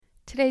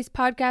Today's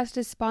podcast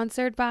is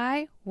sponsored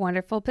by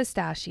Wonderful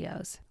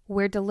Pistachios,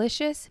 where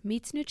delicious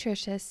meets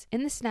nutritious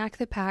in the snack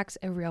that packs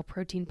a real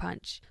protein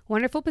punch.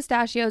 Wonderful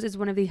Pistachios is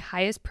one of the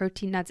highest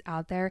protein nuts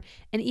out there,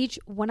 and each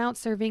 1 ounce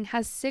serving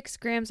has 6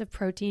 grams of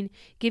protein,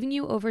 giving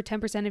you over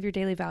 10% of your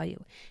daily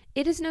value.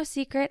 It is no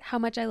secret how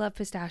much I love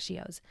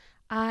pistachios.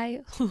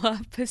 I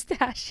love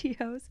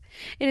pistachios.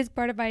 It is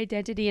part of my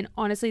identity, and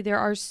honestly, there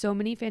are so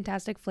many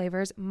fantastic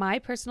flavors. My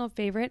personal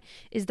favorite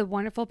is the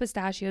Wonderful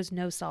Pistachios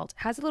No Salt.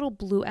 It has a little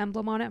blue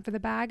emblem on it for the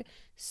bag.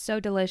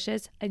 So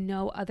delicious. I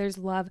know others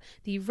love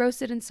the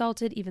roasted and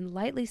salted, even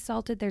lightly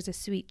salted. There's a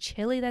sweet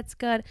chili that's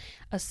good,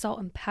 a salt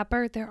and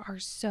pepper. There are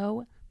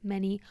so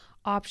many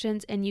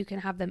options, and you can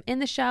have them in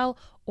the shell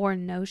or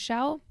no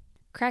shell.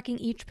 Cracking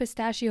each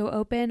pistachio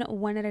open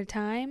one at a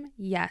time?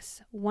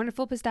 Yes.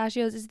 Wonderful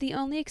Pistachios is the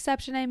only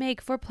exception I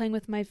make for playing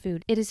with my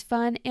food. It is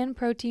fun and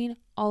protein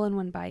all in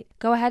one bite.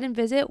 Go ahead and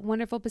visit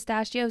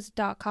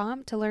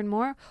wonderfulpistachios.com to learn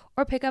more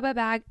or pick up a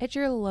bag at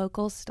your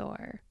local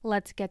store.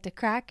 Let's get to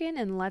cracking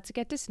and let's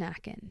get to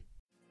snacking.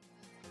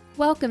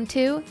 Welcome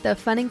to the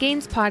Fun and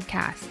Gains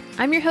Podcast.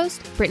 I'm your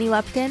host, Brittany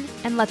Lupkin,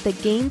 and let the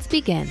gains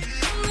begin.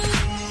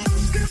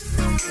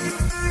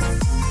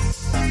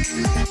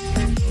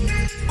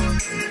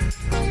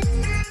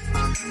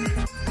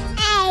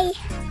 Hey.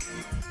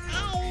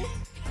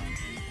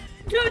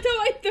 Don't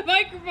like the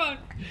microphone.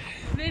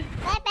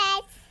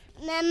 Bye-bye.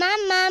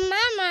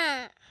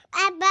 Mama.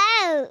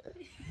 About.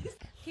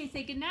 Okay,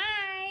 say goodnight.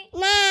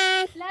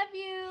 Nah. Love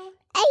you.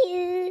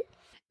 Ayu.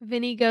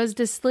 Vinny goes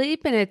to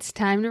sleep and it's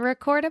time to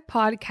record a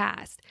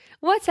podcast.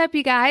 What's up,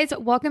 you guys?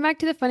 Welcome back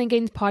to the Fun and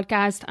Gains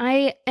Podcast.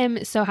 I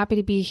am so happy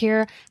to be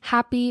here.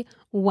 Happy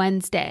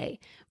Wednesday.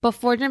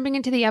 Before jumping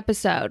into the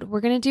episode, we're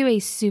going to do a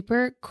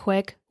super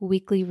quick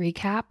weekly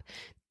recap.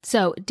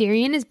 So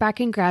Darian is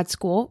back in grad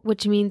school,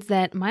 which means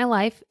that my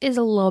life is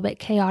a little bit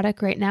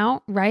chaotic right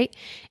now, right?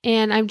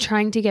 And I'm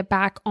trying to get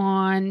back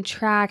on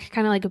track,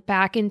 kind of like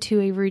back into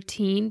a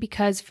routine,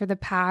 because for the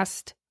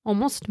past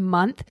almost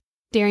month,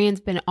 Darian's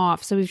been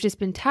off. So we've just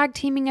been tag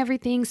teaming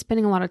everything,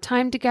 spending a lot of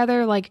time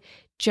together, like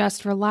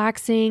just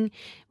relaxing.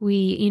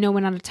 We,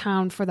 went out of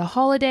town for the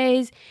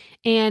holidays,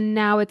 and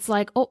now it's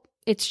like,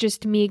 it's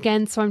just me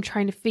again. So I'm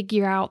trying to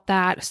figure out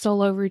that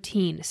solo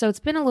routine. So it's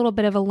been a little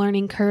bit of a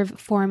learning curve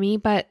for me,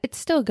 but it's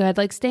still good.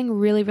 Like staying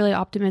really, really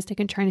optimistic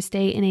and trying to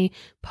stay in a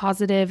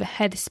positive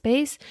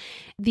headspace.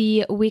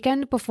 The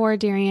weekend before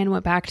Darian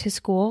went back to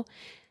school,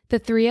 the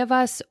three of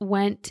us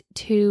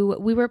we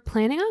were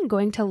planning on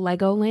going to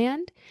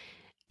Legoland,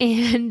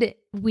 and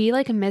we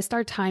missed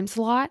our time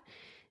slot.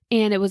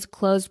 And it was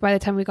closed by the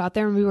time we got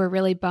there, and we were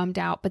really bummed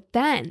out. But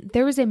then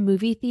there was a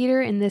movie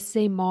theater in this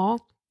same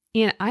mall,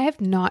 and I have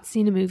not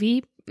seen a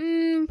movie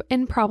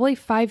in probably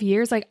 5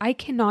 years. I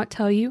cannot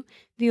tell you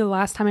the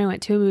last time I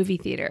went to a movie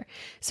theater.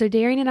 So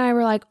Darian and I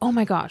were like, oh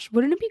my gosh,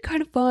 wouldn't it be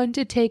kind of fun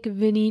to take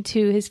Vinny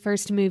to his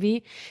first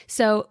movie?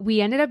 So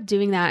we ended up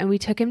doing that, and we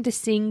took him to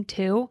Sing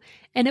 2.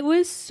 And it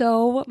was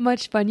so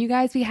much fun, you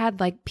guys. We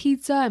had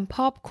pizza and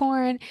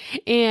popcorn,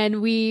 and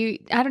I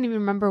don't even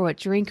remember what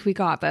drink we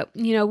got, but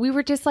we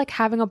were just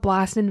having a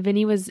blast, and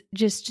Vinny was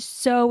just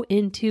so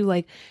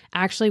into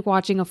actually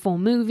watching a full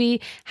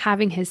movie,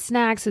 having his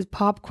snacks, his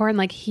popcorn.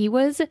 He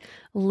was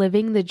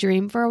living the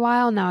dream for a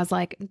while, and I was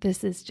like,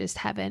 this is just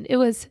heaven. It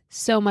was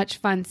so much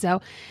fun.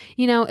 So,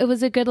 it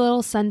was a good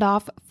little send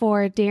off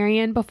for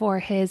Darian before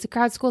his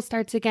grad school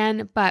starts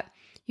again. But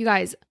you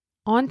guys,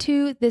 on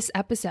to this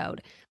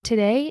episode.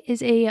 Today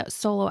is a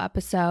solo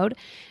episode,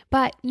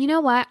 but you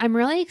know what? I'm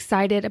really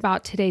excited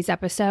about today's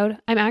episode.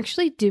 I'm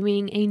actually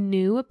doing a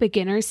new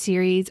beginner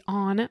series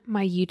on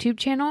my YouTube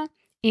channel,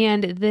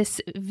 and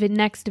this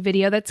next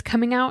video that's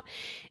coming out,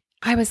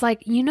 I was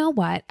like, you know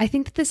what? I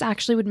think that this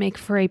actually would make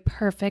for a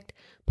perfect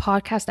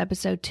podcast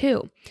episode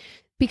too.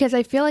 Because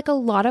I feel like a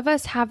lot of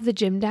us have the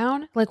gym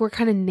down, we're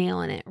kind of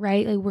nailing it,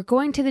 right? We're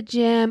going to the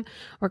gym,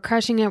 we're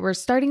crushing it, we're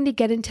starting to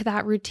get into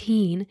that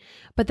routine,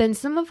 but then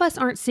some of us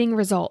aren't seeing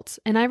results.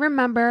 And I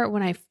remember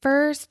when I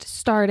first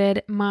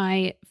started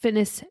my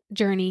fitness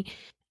journey,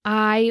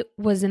 I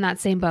was in that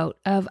same boat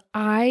of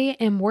I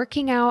am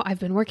working out. I've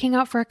been working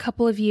out for a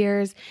couple of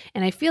years,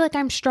 and I feel like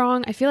I'm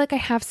strong. I feel like I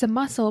have some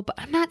muscle, but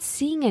I'm not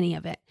seeing any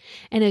of it.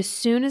 And as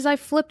soon as I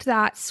flipped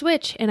that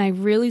switch and I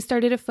really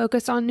started to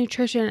focus on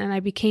nutrition and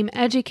I became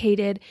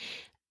educated,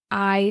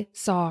 I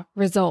saw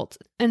results.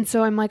 And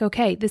so I'm like,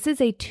 okay, this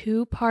is a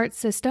 2-part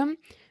system.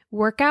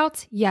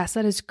 Workouts, yes,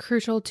 that is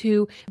crucial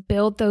to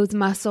build those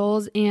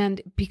muscles and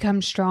become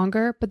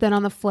stronger. But then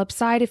on the flip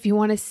side, if you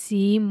want to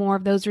see more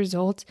of those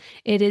results,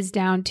 it is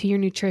down to your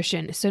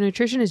nutrition. So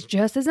nutrition is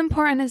just as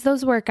important as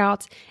those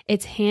workouts.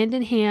 It's hand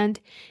in hand,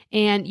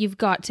 and you've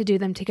got to do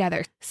them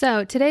together.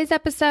 So today's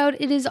episode,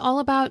 it is all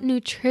about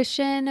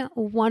Nutrition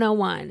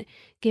 101.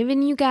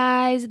 Giving you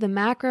guys the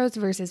macros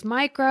versus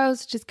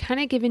micros, just kind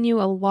of giving you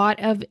a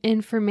lot of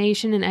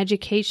information and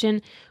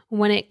education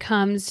when it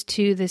comes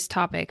to this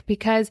topic,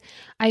 because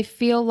I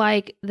feel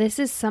like this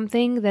is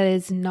something that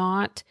is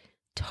not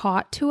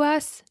taught to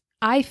us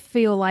I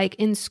feel like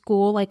in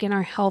school, like in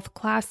our health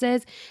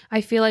classes,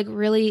 I feel like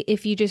really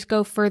if you just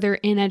go further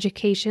in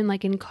education,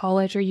 like in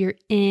college, or you're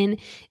in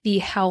the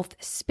health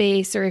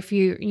space, or if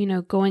you're,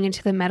 going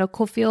into the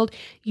medical field,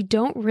 you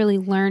don't really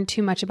learn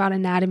too much about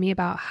anatomy,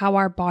 about how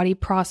our body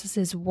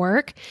processes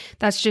work.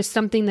 That's just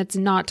something that's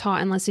not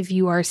taught unless if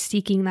you are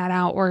seeking that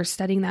out or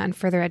studying that in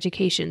further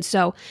education.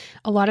 So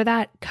a lot of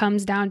that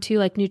comes down to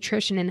like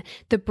nutrition and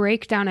the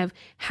breakdown of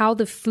how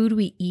the food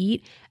we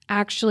eat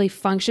actually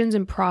functions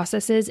and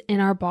processes in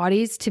our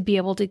bodies to be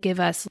able to give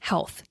us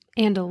health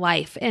and a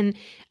life. And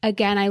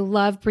again, I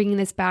love bringing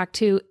this back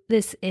to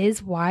this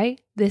is why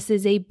this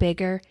is a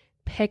bigger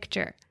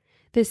picture.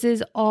 This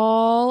is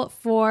all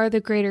for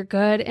the greater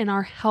good, and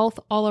our health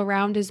all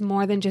around is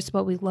more than just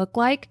what we look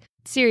like.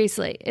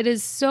 Seriously, it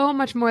is so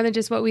much more than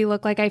just what we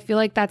look like. I feel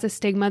like that's a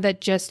stigma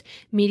that just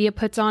media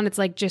puts on. It's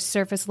like just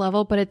surface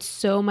level, but it's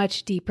so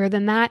much deeper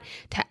than that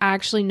to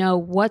actually know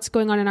what's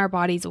going on in our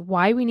bodies,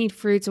 why we need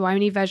fruits, why we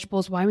need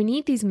vegetables, why we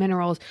need these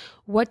minerals.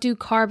 What do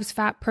carbs,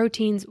 fat,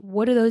 proteins,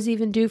 what do those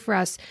even do for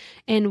us?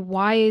 And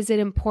why is it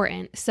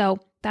important? So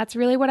that's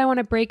really what I want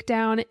to break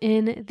down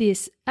in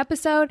this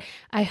episode.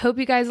 I hope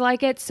you guys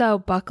like it, so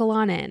buckle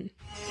on in.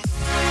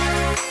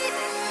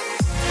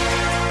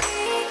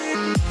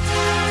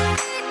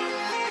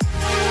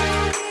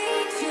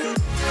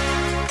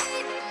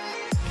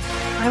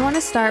 I want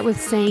to start with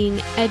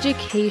saying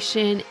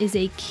education is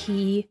a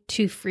key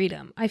to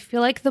freedom. I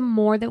feel like the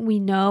more that we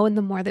know and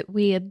the more that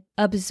we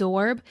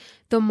absorb,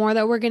 the more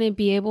that we're going to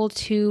be able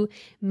to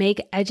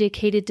make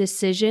educated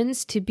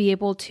decisions, to be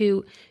able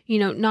to,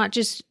 not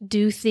just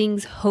do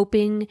things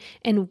hoping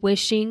and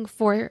wishing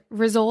for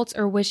results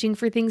or wishing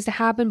for things to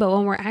happen, but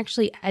when we're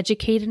actually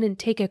educated and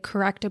take a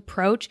correct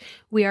approach,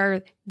 we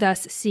are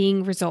thus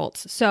seeing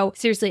results. So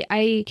seriously,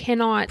 I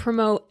cannot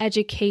promote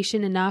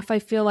education enough. I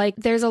feel like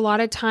there's a lot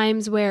of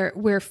times where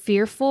we're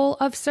fearful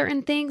of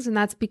certain things, and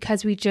that's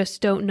because we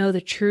just don't know the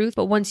truth.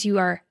 But once you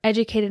are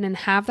educated and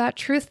have that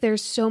truth,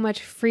 there's so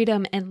much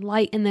freedom and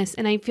light in this.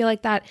 And I feel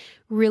like that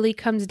really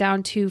comes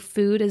down to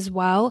food as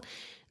well.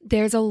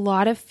 There's a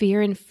lot of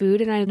fear in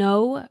food, and I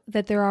know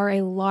that there are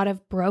a lot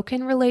of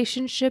broken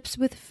relationships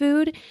with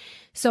food.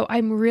 So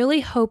I'm really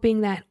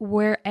hoping that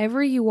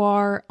wherever you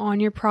are on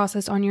your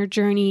process, on your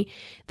journey,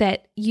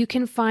 that you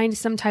can find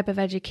some type of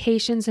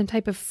education, some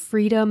type of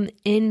freedom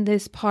in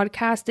this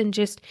podcast, and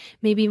just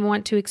maybe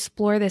want to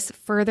explore this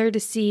further to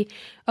see,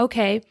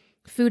 okay,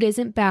 food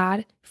isn't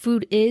bad,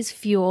 food is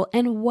fuel,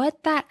 and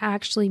what that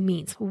actually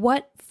means.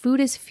 What food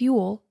is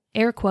fuel,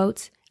 air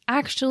quotes,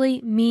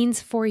 actually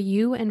means for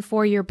you and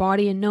for your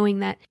body, and knowing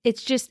that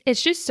it's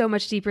just so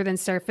much deeper than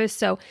surface.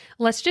 So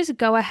let's just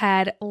go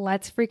ahead.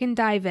 Let's freaking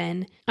dive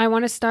in. I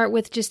want to start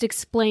with just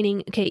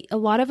explaining, okay, a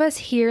lot of us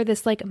hear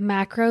this like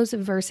macros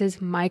versus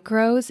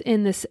micros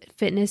in this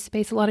fitness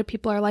space. A lot of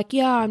people are like,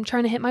 yeah, I'm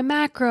trying to hit my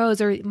macros,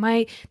 or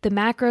the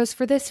macros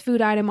for this food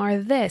item are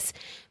this.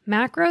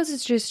 Macros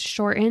is just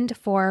shortened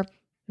for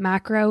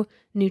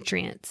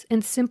macronutrients.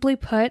 And simply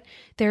put,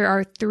 there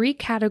are 3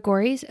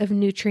 categories of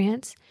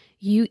nutrients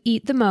you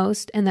eat the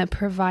most and that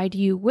provide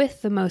you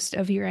with the most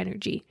of your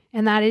energy.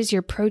 And that is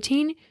your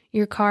protein,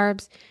 your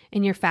carbs,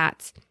 and your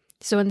fats.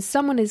 So when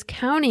someone is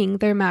counting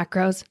their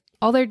macros,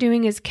 all they're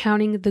doing is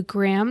counting the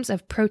grams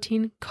of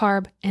protein,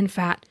 carb, and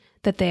fat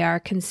that they are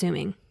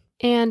consuming.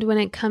 And when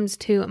it comes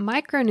to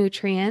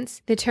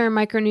micronutrients, the term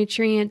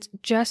micronutrient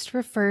just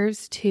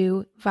refers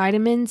to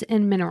vitamins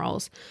and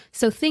minerals.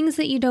 So things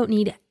that you don't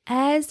need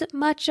as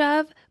much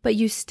of, but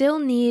you still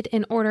need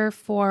in order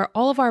for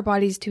all of our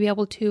bodies to be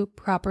able to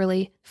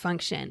properly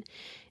function.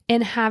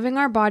 And having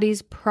our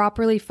bodies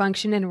properly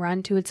function and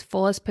run to its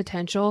fullest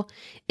potential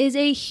is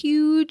a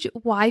huge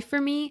why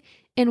for me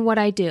in what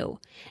I do.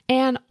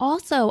 And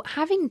also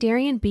having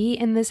Darian be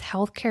in this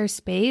healthcare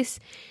space,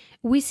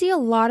 we see a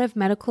lot of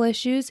medical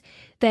issues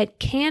that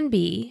can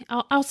be,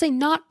 I'll say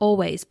not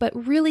always, but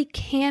really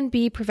can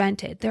be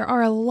prevented. There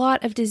are a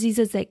lot of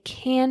diseases that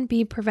can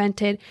be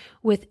prevented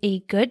with a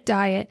good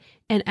diet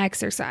and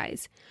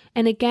exercise.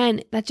 And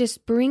again, that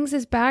just brings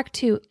us back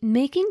to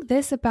making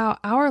this about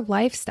our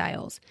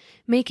lifestyles,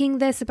 making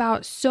this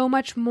about so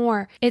much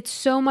more. It's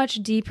so much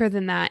deeper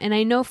than that. And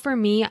I know for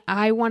me,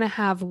 I want to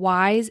have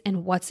whys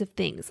and whats of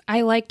things.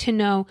 I like to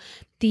know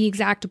the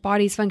exact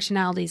body's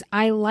functionalities.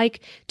 I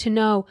like to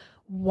know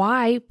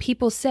why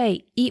people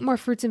say eat more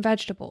fruits and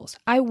vegetables.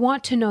 I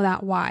want to know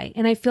that why.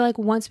 And I feel like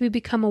once we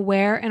become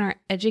aware and are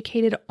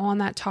educated on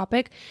that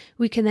topic,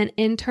 we can then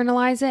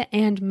internalize it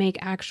and make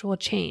actual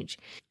change.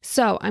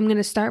 So I'm going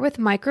to start with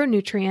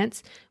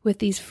micronutrients with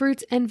these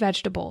fruits and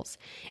vegetables.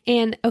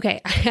 And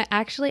okay,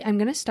 actually, I'm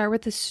going to start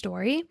with the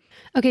story.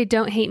 Okay,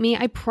 don't hate me.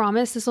 I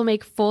promise this will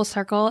make full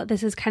circle.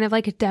 This is kind of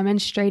like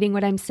demonstrating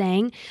what I'm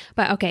saying.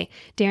 But okay,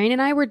 Darian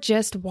and I were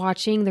just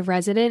watching The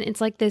Resident.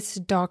 It's like this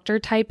doctor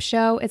type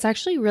show. It's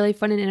actually really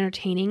fun and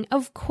entertaining.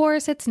 Of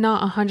course, it's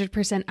not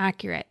 100%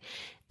 accurate.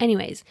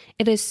 Anyways,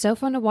 it is so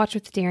fun to watch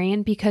with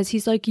Darian because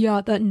he's like,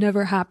 yeah, that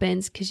never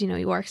happens because,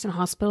 he works in a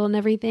hospital and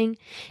everything.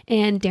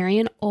 And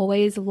Darian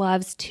always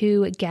loves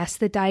to guess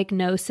the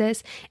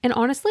diagnosis. And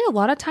honestly, a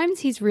lot of times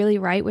he's really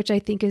right, which I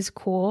think is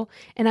cool.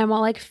 And I'm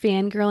all like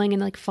fangirling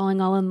and like falling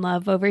all in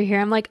love over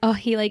here. I'm like, oh,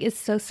 he like is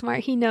so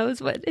smart. He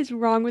knows what is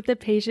wrong with the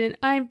patient.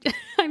 I'm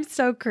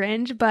so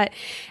cringe. But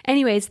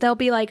anyways, they'll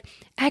be like,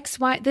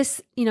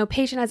 this,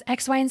 patient has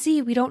X, Y, and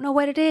Z. We don't know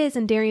what it is.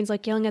 And Darian's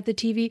like yelling at the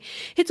TV,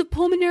 it's a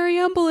pulmonary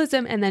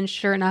embolism. And then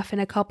sure enough, in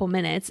a couple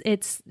minutes,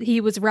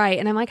 he was right.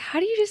 And I'm like, how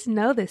do you just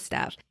know this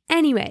stuff?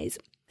 Anyways,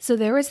 so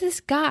there was this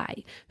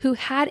guy who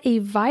had a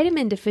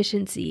vitamin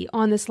deficiency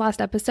on this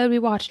last episode we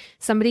watched.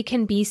 Somebody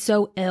can be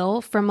so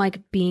ill from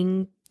like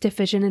being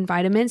deficient in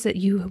vitamins that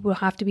you will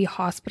have to be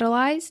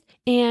hospitalized.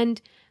 And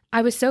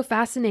I was so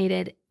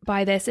fascinated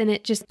by this, and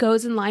it just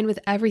goes in line with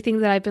everything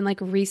that I've been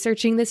like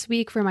researching this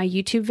week for my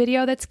YouTube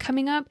video that's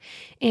coming up.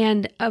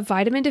 And a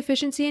vitamin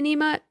deficiency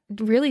anemia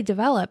really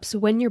develops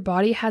when your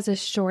body has a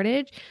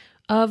shortage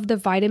of the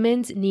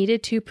vitamins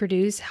needed to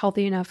produce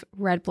healthy enough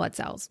red blood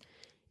cells.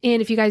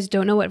 And if you guys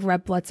don't know what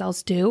red blood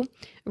cells do,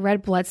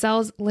 red blood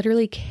cells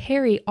literally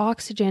carry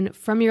oxygen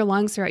from your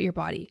lungs throughout your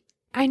body.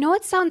 I know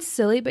it sounds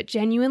silly, but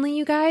genuinely,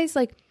 you guys,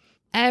 like,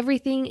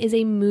 everything is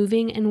a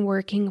moving and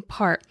working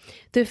part.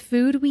 The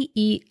food we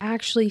eat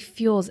actually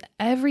fuels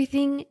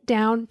everything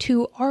down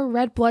to our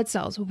red blood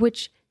cells,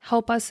 which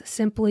help us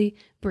simply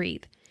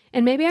breathe.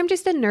 And maybe I'm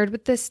just a nerd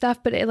with this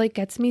stuff, but it like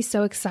gets me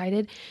so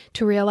excited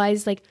to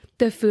realize like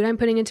the food I'm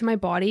putting into my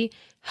body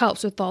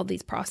helps with all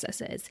these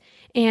processes.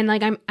 And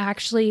like I'm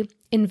actually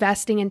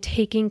investing and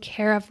taking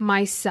care of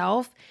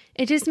myself.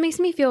 It just makes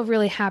me feel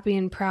really happy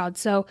and proud.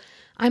 So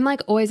I'm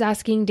like always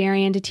asking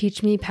Darian to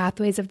teach me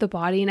pathways of the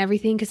body and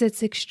everything because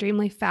it's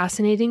extremely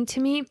fascinating to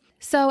me.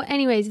 So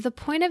anyways, the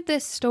point of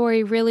this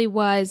story really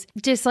was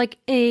just like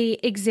a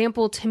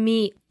example to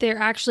me. There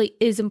actually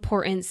is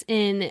importance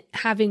in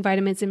having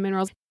vitamins and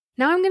minerals.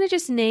 Now I'm going to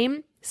just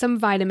name some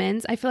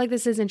vitamins. I feel like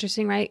this is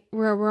interesting, right?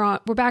 We're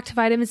back to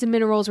vitamins and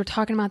minerals. We're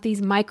talking about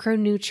these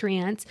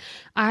micronutrients.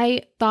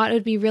 I thought it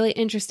would be really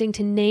interesting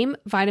to name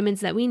vitamins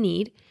that we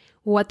need,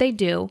 what they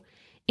do,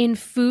 in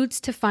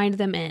foods to find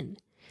them in.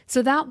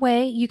 So that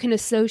way you can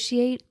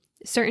associate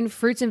certain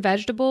fruits and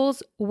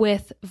vegetables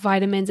with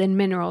vitamins and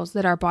minerals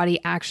that our body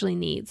actually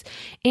needs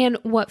and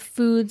what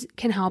foods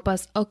can help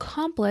us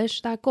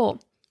accomplish that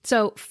goal.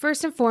 So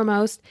first and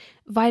foremost,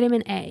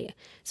 vitamin A.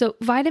 So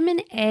vitamin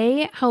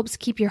A helps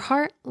keep your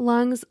heart,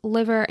 lungs,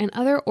 liver, and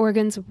other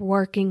organs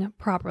working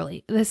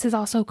properly. This is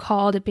also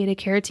called beta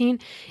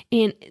carotene,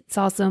 and it's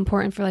also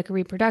important for like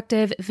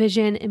reproductive,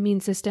 vision,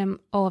 immune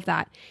system, all of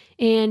that.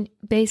 And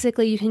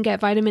basically you can get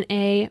vitamin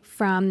A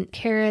from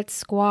carrots,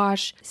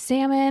 squash,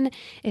 salmon.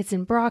 It's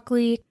in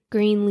broccoli,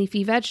 green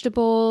leafy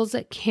vegetables,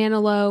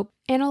 cantaloupe,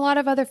 and a lot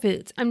of other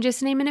foods. I'm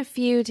just naming a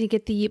few to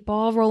get the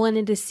ball rolling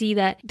and to see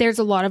that there's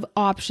a lot of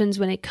options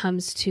when it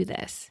comes to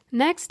this.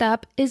 Next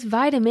up is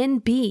vitamin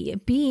B,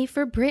 B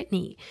for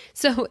Brittany.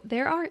 So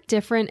there are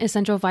different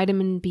essential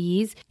vitamin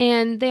Bs,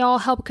 and they all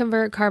help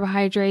convert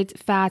carbohydrates,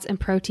 fats, and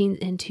proteins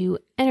into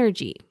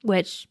energy,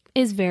 which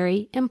is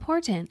very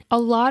important. A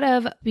lot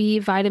of B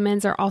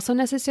vitamins are also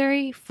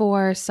necessary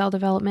for cell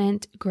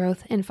development,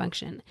 growth, and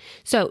function.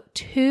 So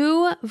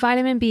 2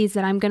 vitamin Bs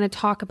that I'm going to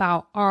talk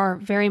about are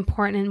very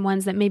important and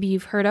ones that maybe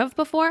you've heard of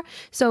before.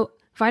 So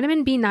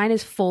vitamin B9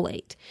 is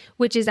folate,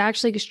 which is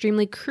actually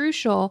extremely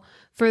crucial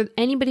for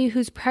anybody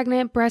who's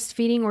pregnant,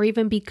 breastfeeding, or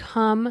even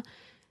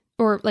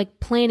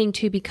planning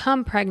to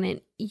become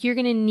pregnant. You're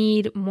going to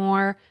need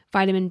more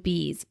vitamin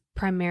Bs,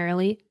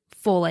 primarily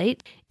folate.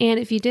 And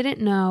if you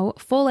didn't know,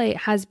 folate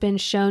has been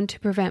shown to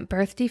prevent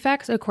birth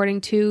defects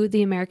according to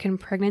the American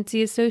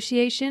Pregnancy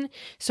Association.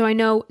 So I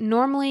know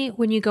normally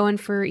when you go in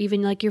for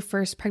even like your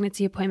first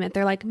pregnancy appointment,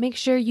 they're like, make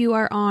sure you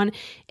are on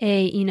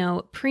a,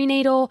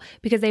 prenatal,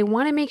 because they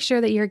want to make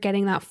sure that you're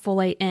getting that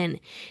folate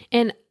in.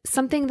 And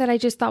something that I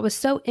just thought was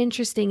so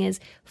interesting is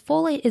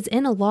folate is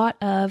in a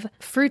lot of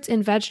fruits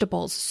and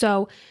vegetables.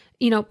 So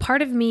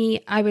part of me,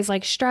 I was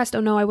like stressed. Oh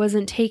no, I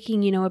wasn't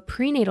taking, a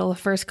prenatal the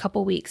first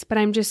couple weeks, but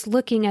I'm just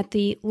looking at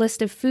the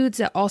list of foods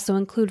that also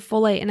include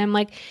folate. And I'm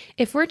like,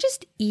 if we're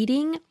just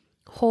eating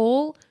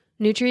whole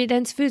nutrient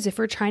dense foods, if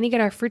we're trying to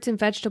get our fruits and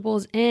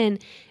vegetables in,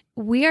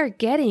 we are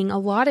getting a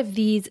lot of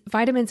these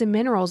vitamins and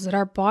minerals that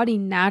our body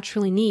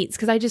naturally needs.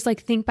 Because I just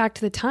think back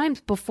to the times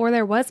before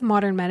there was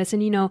modern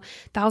medicine,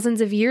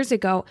 thousands of years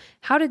ago.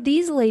 How did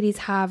these ladies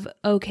have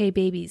okay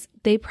babies?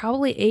 They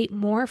probably ate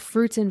more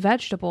fruits and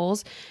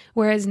vegetables.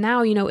 Whereas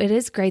now, it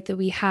is great that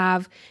we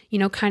have,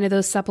 kind of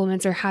those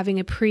supplements or having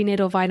a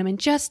prenatal vitamin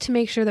just to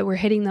make sure that we're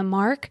hitting the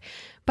mark.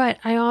 But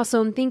I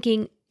also am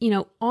thinking,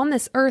 on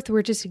this earth,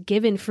 we're just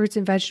given fruits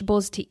and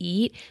vegetables to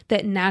eat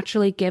that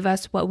naturally give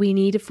us what we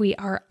need if we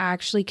are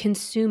actually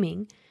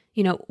consuming,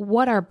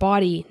 what our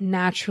body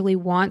naturally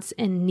wants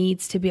and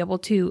needs to be able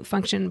to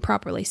function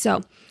properly.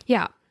 So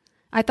yeah,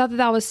 I thought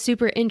that was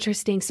super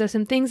interesting. So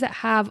some things that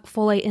have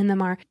folate in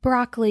them are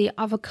broccoli,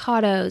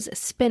 avocados,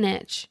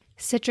 spinach,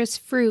 citrus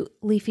fruit,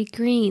 leafy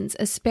greens,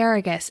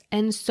 asparagus,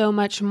 and so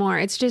much more.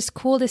 It's just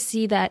cool to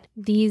see that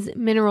these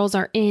minerals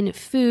are in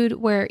food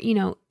where,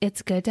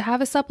 it's good to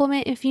have a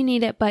supplement if you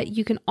need it, but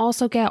you can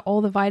also get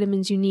all the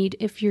vitamins you need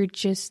if you're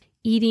just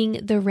eating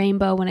the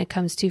rainbow when it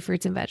comes to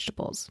fruits and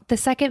vegetables. The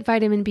second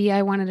vitamin B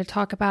I wanted to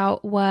talk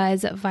about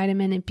was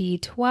vitamin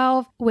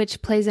B12,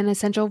 which plays an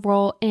essential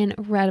role in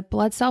red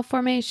blood cell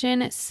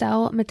formation,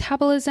 cell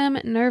metabolism,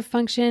 nerve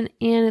function,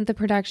 and the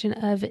production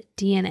of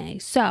DNA.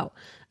 So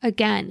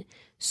again,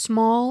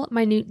 small,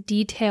 minute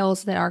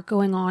details that are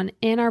going on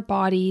in our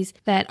bodies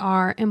that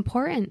are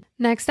important.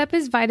 Next up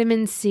is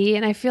vitamin C.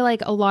 And I feel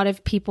like a lot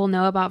of people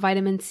know about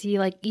vitamin C.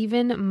 Like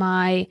even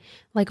my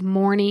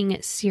morning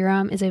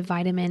serum is a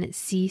vitamin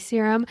C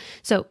serum.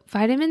 So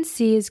vitamin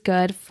C is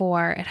good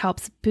it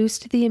helps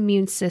boost the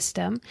immune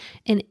system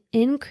and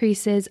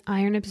increases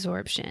iron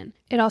absorption.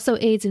 It also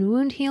aids in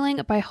wound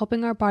healing by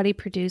helping our body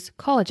produce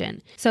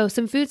collagen. So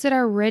some foods that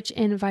are rich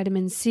in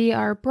vitamin C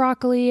are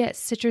broccoli,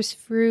 citrus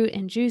fruit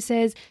and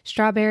juices,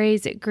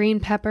 strawberries, green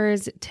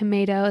peppers,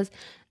 tomatoes.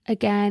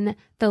 Again,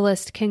 the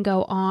list can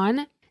go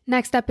on.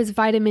 Next up is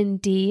vitamin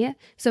D.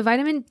 So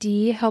vitamin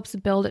D helps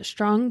build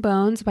strong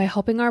bones by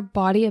helping our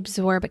body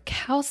absorb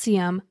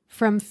calcium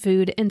from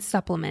food and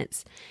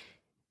supplements.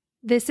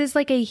 This is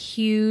like a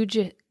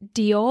huge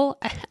deal.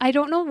 I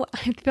don't know.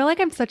 I feel like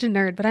I'm such a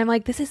nerd, but I'm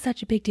like, this is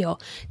such a big deal.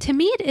 To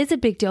me, it is a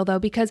big deal though,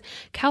 because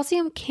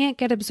calcium can't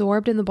get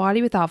absorbed in the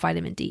body without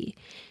vitamin D.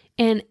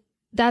 And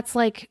that's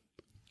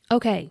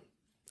okay,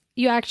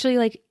 you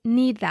actually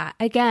need that.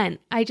 Again,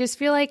 I just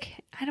feel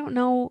like, I don't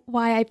know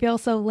why I feel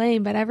so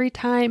lame, but every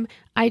time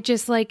I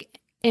just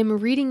am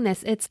reading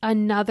this, it's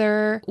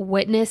another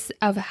witness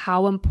of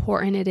how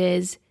important it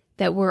is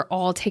that we're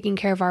all taking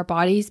care of our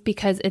bodies,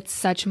 because it's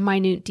such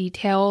minute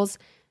details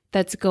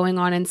that's going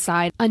on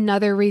inside.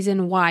 Another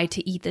reason why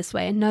to eat this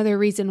way, another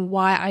reason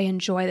why I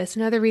enjoy this,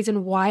 another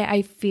reason why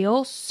I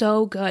feel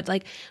so good.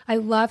 I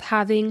love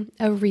having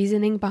a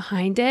reasoning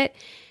behind it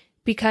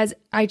because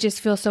I just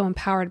feel so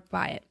empowered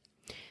by it.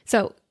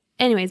 So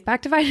anyways,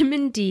 back to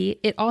vitamin D.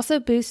 It also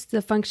boosts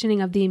the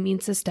functioning of the immune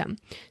system.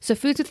 So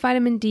foods with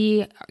vitamin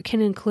D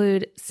can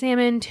include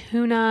salmon,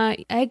 tuna,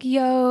 egg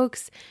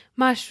yolks,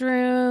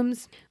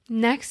 mushrooms.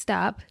 Next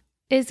up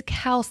is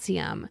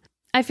calcium.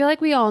 I feel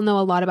like we all know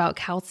a lot about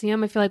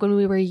calcium. I feel like when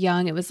we were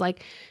young, it was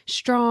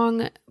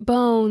strong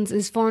bones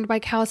is formed by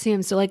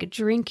calcium. So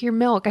drink your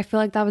milk. I feel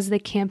like that was the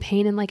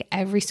campaign in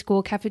every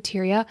school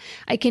cafeteria.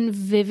 I can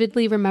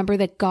vividly remember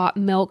the Got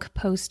Milk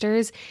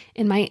posters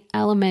in my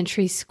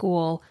elementary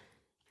school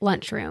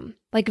lunchroom.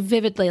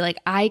 Vividly,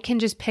 I can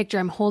just picture,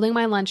 I'm holding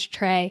my lunch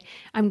tray,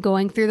 I'm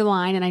going through the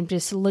line and I'm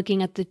just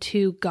looking at the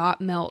two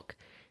Got Milk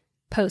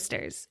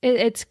posters.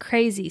 It's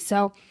crazy.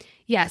 So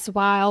yes,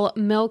 while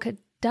milk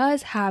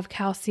does have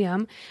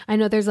calcium, I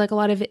know there's a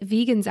lot of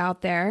vegans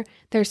out there.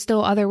 There's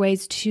still other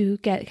ways to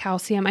get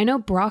calcium. I know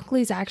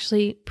broccoli is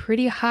actually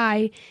pretty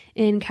high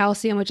in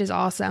calcium, which is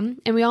awesome.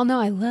 And we all know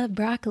I love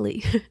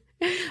broccoli,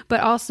 but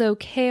also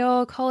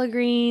kale, collard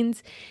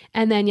greens,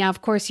 and then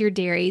of course your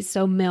dairies.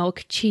 So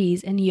milk,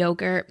 cheese, and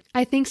yogurt.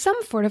 I think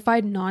some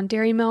fortified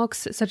non-dairy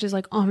milks, such as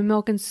almond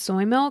milk and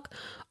soy milk,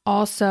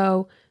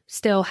 also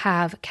still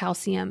have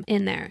calcium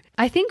in there.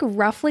 I think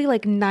roughly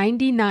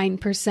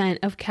 99%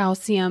 of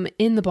calcium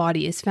in the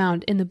body is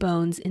found in the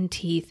bones and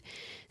teeth.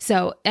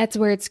 So that's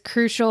where it's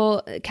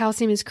crucial.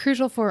 Calcium is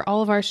crucial for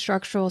all of our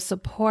structural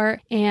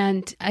support.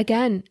 And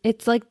again,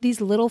 it's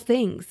these little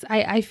things.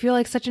 I feel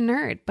like such a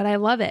nerd, but I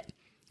love it.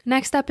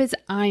 Next up is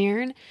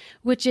iron,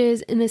 which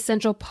is an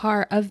essential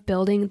part of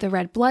building the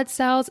red blood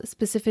cells,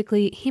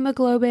 specifically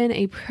hemoglobin,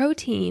 a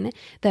protein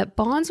that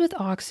bonds with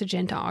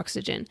oxygen to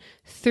oxygen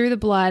through the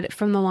blood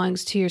from the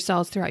lungs to your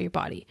cells throughout your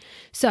body.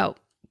 So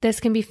this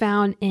can be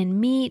found in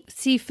meat,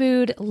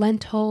 seafood,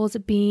 lentils,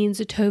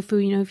 beans, tofu.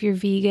 If you're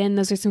vegan,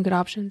 those are some good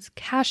options.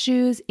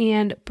 Cashews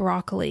and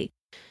broccoli.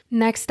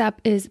 Next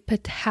up is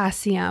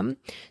potassium.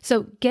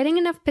 So getting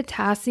enough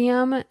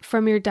potassium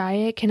from your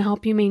diet can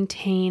help you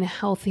maintain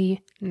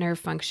healthy nerve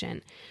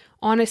function.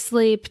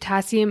 Honestly,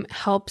 potassium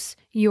helps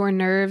your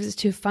nerves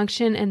to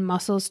function and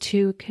muscles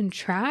to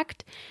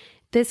contract.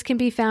 This can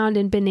be found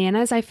in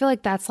bananas. I feel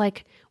like that's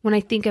when I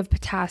think of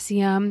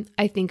potassium,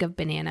 I think of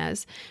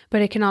bananas,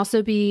 but it can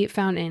also be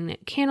found in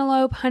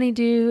cantaloupe,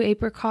 honeydew,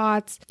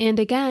 apricots, and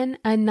again,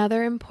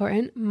 another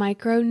important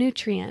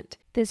micronutrient.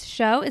 This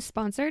show is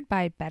sponsored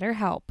by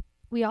BetterHelp.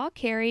 We all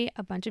carry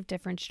a bunch of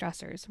different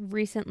stressors.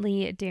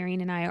 Recently, Darian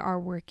and I are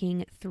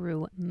working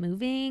through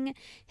moving,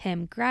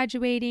 him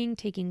graduating,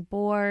 taking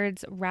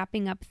boards,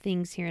 wrapping up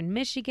things here in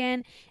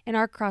Michigan, and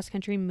our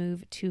cross-country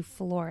move to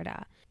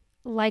Florida.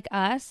 Like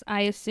us,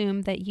 I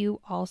assume that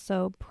you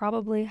also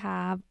probably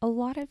have a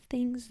lot of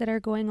things that are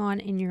going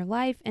on in your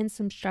life and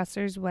some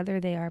stressors,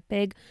 whether they are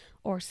big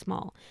or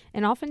small.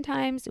 And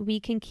oftentimes we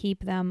can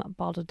keep them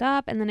bottled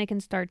up and then it can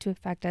start to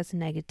affect us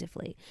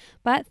negatively.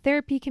 But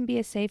therapy can be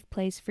a safe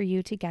place for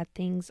you to get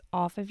things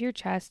off of your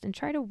chest and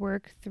try to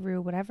work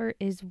through whatever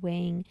is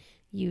weighing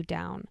you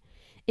down.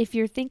 If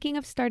you're thinking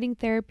of starting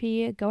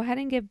therapy, go ahead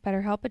and give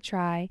BetterHelp a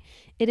try.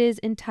 It is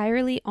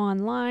entirely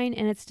online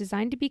and it's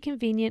designed to be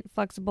convenient,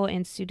 flexible,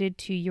 and suited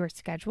to your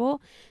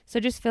schedule. So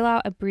just fill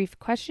out a brief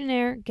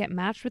questionnaire, get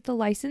matched with a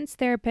licensed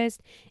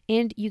therapist,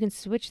 and you can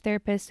switch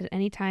therapists at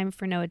any time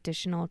for no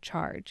additional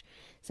charge.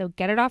 So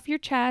get it off your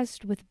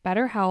chest with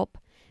BetterHelp.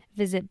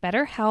 Visit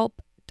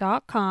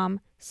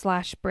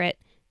betterhelp.com/Brit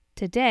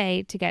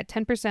today to get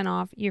 10%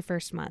 off your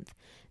first month.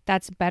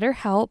 That's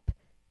BetterHelp,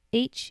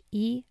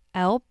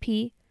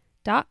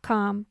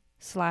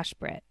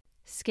 HELP.com/Brit.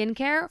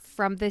 Skincare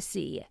from the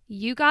sea.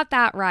 You got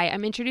that right.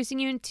 I'm introducing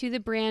you into the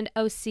brand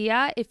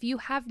Osea. If you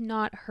have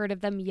not heard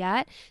of them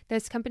yet,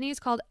 this company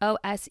is called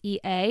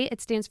OSEA.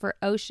 It stands for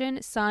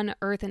Ocean, Sun,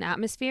 Earth, and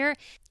Atmosphere,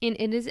 and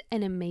it is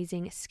an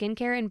amazing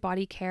skincare and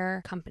body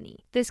care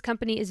company. This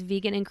company is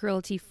vegan and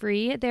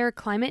cruelty-free. They're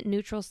climate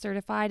neutral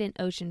certified and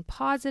ocean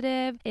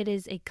positive. It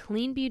is a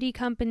clean beauty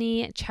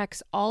company. It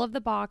checks all of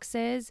the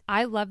boxes.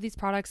 I love these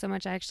products so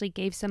much. I actually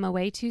gave some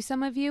away to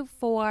some of you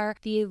for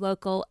the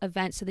local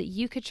event so that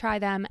you could try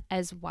them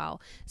as well.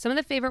 Some of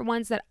the favorite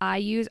ones that I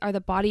use are the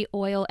body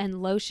oil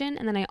and lotion,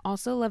 and then I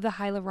also love the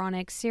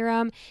hyaluronic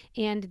serum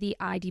and the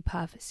ID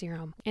Puff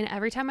serum. And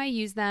every time I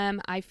use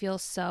them, I feel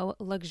so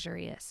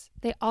luxurious.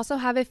 They also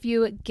have a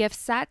few gift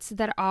sets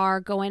that are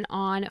going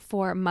on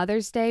for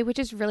Mother's Day, which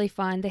is really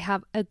fun. They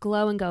have a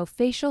Glow and Go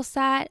facial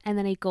set and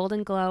then a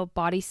Golden Glow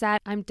body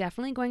set. I'm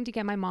definitely going to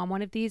get my mom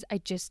one of these. I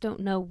just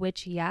don't know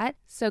which yet.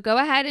 So go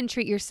ahead and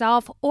treat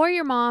yourself or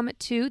your mom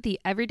to the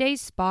everyday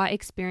spa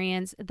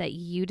experience that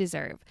you deserve.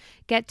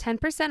 Get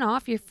 10%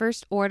 off your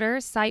first order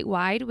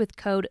site-wide with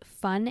code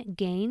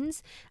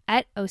FUNGAINS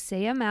at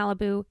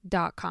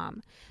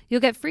OseaMalibu.com. You'll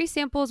get free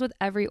samples with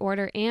every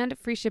order and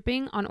free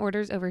shipping on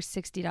orders over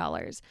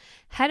 $60.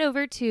 Head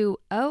over to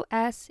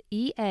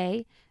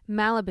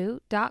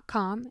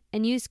OSEAMalibu.com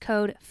and use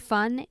code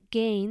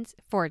FUNGAINS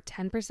for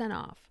 10%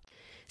 off.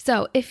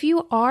 So if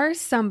you are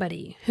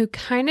somebody who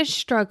kind of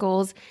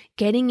struggles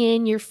getting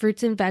in your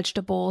fruits and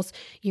vegetables,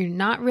 you're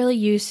not really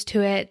used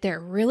to it, they're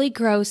really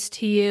gross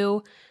to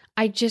you,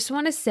 I just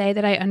want to say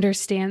that I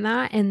understand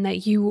that and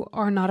that you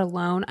are not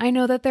alone. I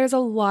know that there's a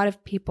lot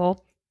of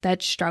people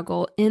that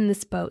struggle in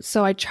this boat.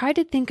 So I try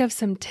to think of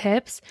some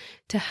tips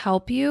to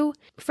help you.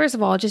 First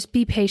of all, just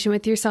be patient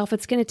with yourself.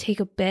 It's going to take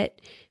a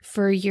bit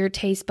for your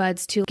taste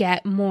buds to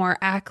get more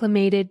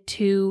acclimated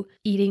to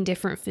eating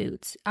different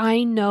foods.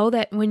 I know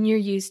that when you're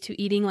used to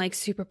eating like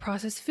super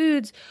processed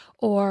foods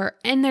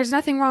and there's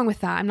nothing wrong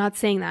with that. I'm not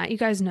saying that. You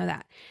guys know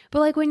that. But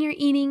like when you're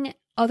eating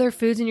other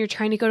foods and you're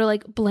trying to go to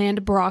like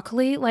bland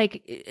broccoli,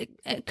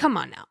 come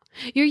on now.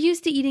 You're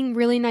used to eating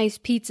really nice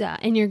pizza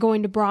and you're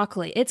going to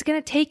broccoli. It's going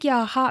to take you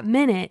a hot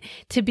minute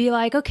to be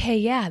like, okay,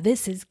 yeah,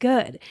 this is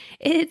good.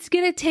 It's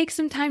going to take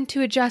some time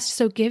to adjust.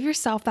 So give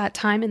yourself that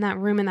time in that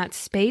room and that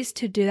space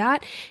to do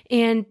that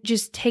and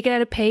just take it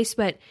at a pace,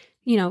 but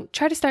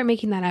try to start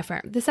making that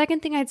effort. The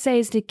second thing I'd say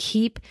is to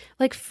keep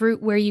like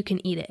fruit where you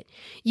can eat it.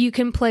 You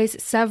can place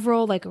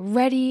several like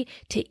ready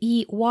to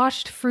eat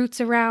washed fruits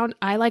around.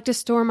 I like to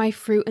store my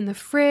fruit in the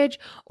fridge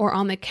or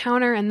on the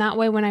counter. And that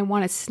way when I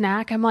want a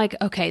snack, I'm like,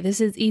 okay, this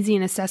is easy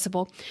and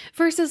accessible.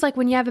 Versus like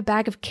when you have a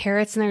bag of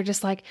carrots and they're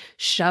just like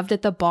shoved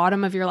at the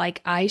bottom of your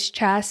like ice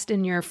chest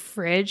in your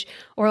fridge,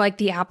 or like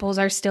the apples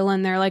are still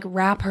in their like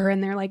wrapper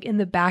and they're like in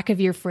the back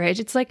of your fridge.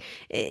 It's like,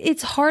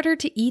 it's harder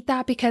to eat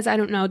that because I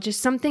don't know,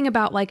 just something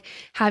about like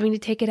having to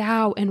take it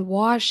out and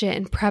wash it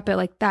and prep it,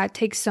 like that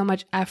takes so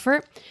much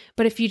effort.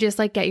 But if you just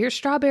like get your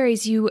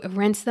strawberries, you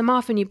rinse them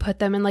off and you put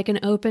them in like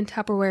an open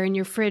Tupperware in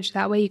your fridge,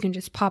 that way you can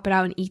just pop it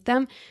out and eat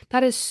them.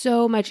 That is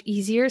so much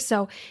easier.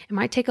 So it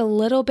might take a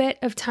little bit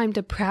of time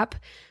to prep,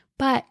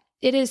 but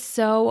it is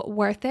so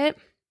worth it.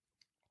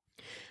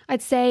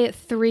 I'd say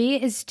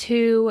 3 is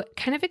to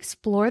kind of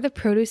explore the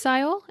produce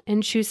aisle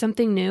and choose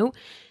something new.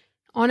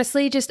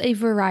 Honestly, just a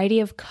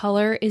variety of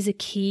color is a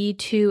key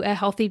to a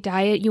healthy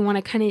diet. You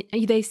want to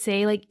they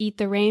say like eat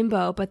the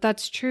rainbow, but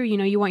that's true.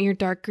 You want your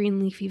dark green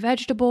leafy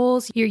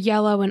vegetables, your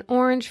yellow and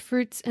orange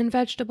fruits and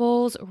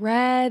vegetables,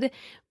 red,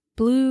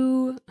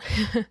 blue,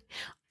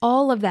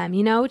 all of them,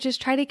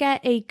 just try to get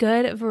a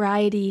good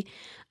variety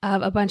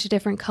of a bunch of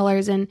different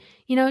colors and,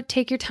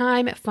 take your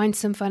time, find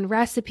some fun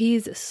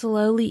recipes,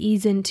 slowly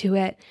ease into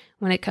it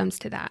when it comes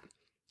to that.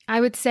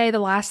 I would say the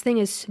last thing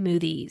is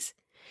smoothies.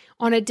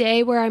 On a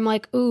day where I'm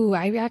like, ooh,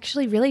 I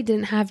actually really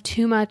didn't have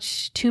too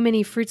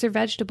many fruits or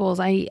vegetables.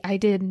 I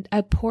did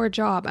a poor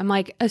job. I'm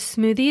like, a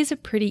smoothie is a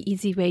pretty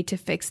easy way to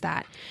fix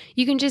that.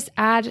 You can just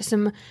add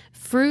some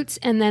fruits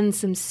and then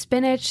some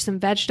spinach, some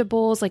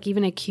vegetables, like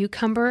even a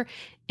cucumber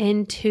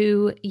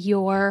into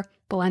your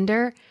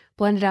blender,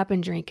 blend it up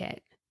and drink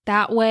it.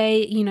 That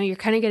way, you're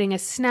kind of getting a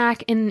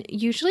snack, and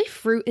usually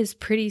fruit is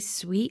pretty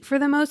sweet for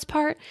the most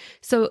part.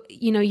 So,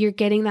 you're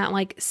getting that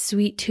like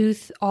sweet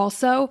tooth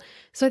also.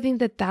 So I think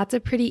that that's a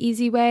pretty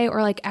easy way,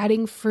 or like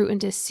adding fruit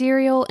into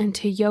cereal,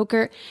 into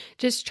yogurt,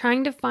 just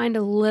trying to find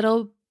a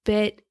little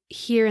bit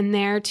here and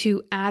there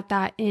to add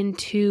that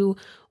into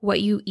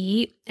what you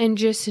eat, and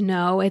just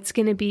know it's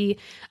going to be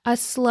a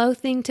slow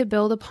thing to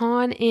build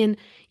upon. And,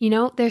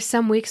 there's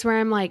some weeks where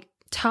I'm like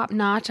top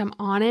notch, I'm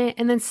on it.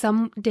 And then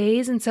some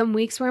days and some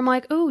weeks where I'm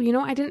like, oh,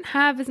 I didn't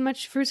have as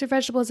much fruits or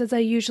vegetables as I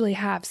usually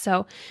have.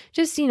 So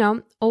just,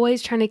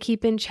 always trying to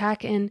keep in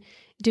check and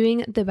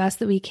doing the best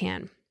that we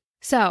can.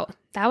 So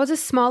that was a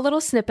small little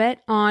snippet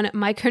on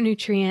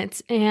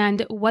micronutrients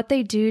and what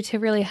they do to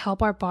really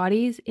help our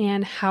bodies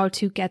and how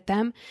to get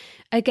them.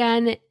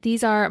 Again,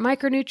 these are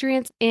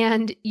micronutrients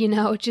and,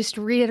 just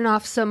reading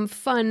off some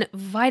fun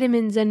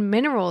vitamins and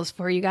minerals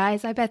for you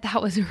guys. I bet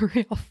that was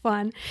real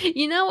fun.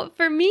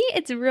 For me,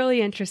 it's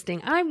really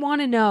interesting. I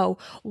want to know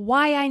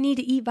why I need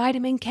to eat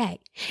vitamin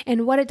K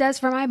and what it does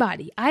for my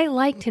body. I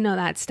like to know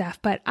that stuff,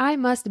 but I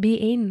must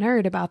be a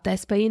nerd about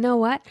this. But you know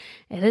what?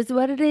 It is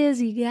what it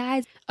is, you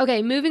guys.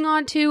 Okay, moving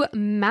on to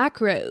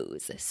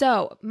macros.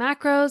 So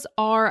macros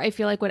are, I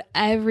feel like, what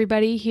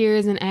everybody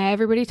hears and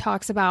everybody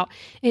talks about.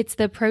 It's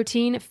the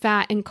protein,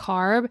 fat, and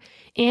carb.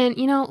 And,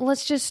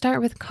 let's just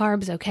start with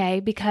carbs,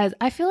 okay? Because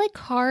I feel like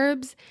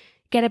carbs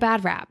get a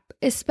bad rap,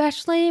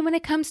 especially when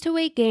it comes to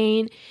weight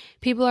gain.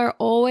 People are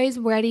always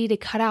ready to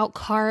cut out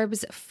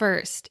carbs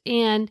first.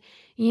 And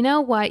you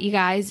know what, you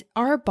guys?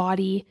 Our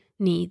body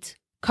needs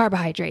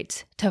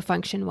carbohydrates to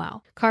function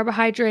well.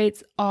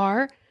 Carbohydrates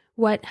are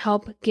what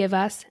help give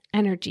us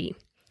energy.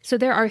 So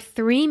there are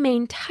 3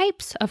 main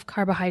types of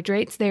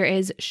carbohydrates. There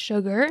is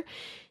sugar,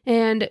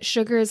 and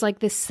sugar is like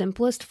the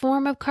simplest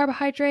form of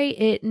carbohydrate.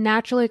 It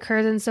naturally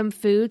occurs in some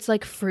foods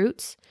like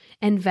fruits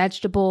and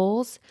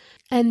vegetables.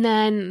 And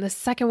then the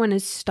second one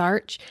is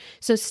starch.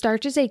 So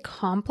starch is a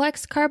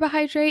complex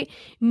carbohydrate,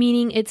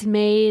 meaning it's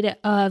made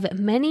of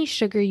many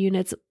sugar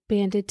units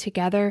banded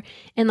together.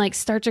 And like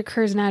starch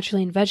occurs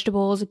naturally in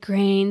vegetables,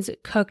 grains,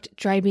 cooked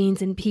dry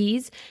beans, and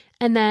peas.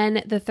 And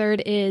then the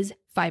third is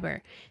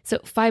fiber. So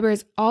fiber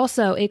is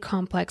also a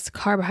complex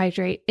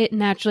carbohydrate. It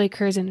naturally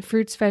occurs in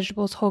fruits,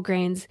 vegetables, whole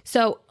grains.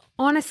 So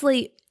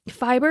honestly,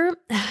 fiber,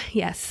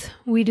 yes,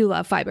 we do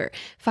love fiber.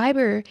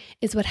 Fiber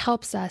is what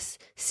helps us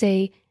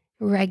stay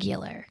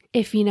regular,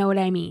 if you know what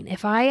I mean.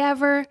 If I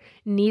ever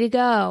need to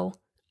go,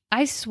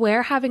 I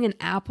swear having an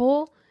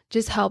apple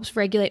just helps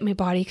regulate my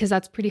body because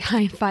that's pretty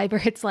high in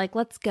fiber. It's like,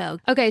 let's go.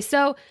 Okay,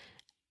 so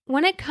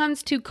when it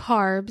comes to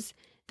carbs,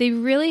 they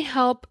really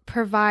help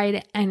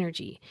provide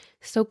energy.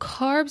 So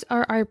carbs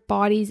are our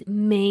body's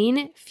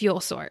main fuel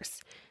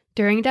source.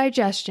 During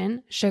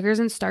digestion, sugars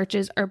and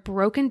starches are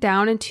broken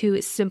down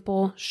into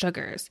simple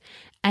sugars,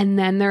 and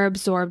then they're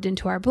absorbed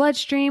into our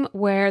bloodstream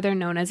where they're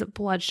known as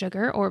blood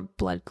sugar or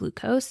blood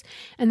glucose.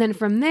 And then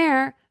from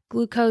there,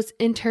 glucose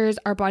enters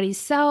our body's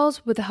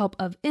cells with the help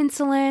of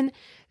insulin.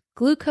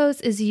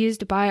 Glucose is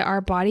used by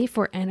our body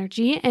for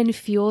energy and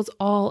fuels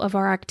all of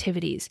our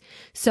activities.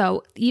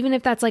 So even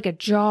if that's like a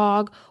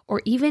jog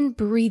or even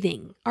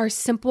breathing, our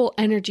simple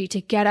energy to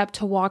get up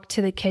to walk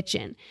to the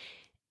kitchen,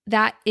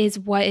 that is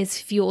what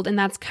is fueled. And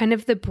that's kind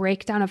of the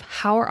breakdown of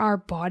how our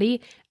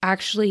body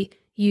actually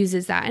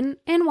uses that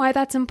and why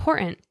that's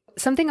important.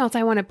 Something else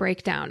I want to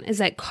break down is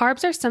that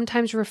carbs are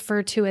sometimes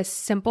referred to as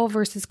simple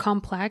versus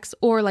complex,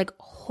 or like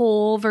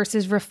whole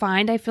versus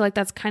refined. I feel like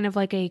that's kind of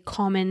like a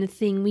common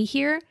thing we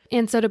hear.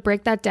 And so to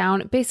break that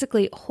down,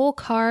 basically whole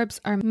carbs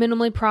are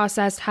minimally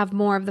processed, have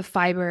more of the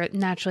fiber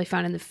naturally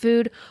found in the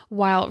food,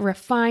 while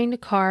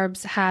refined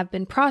carbs have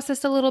been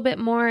processed a little bit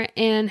more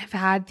and have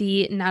had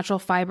the natural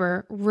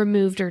fiber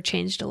removed or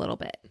changed a little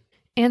bit.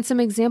 And some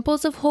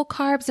examples of whole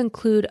carbs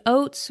include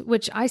oats,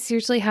 which I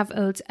seriously have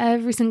oats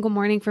every single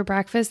morning for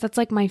breakfast. That's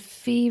like my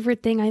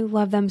favorite thing. I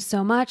love them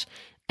so much.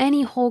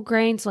 Any whole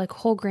grains, like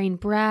whole grain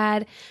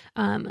bread.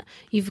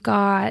 You've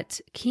got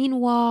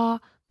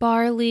quinoa,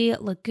 barley,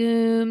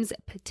 legumes,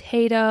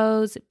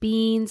 potatoes,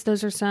 beans.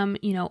 Those are some,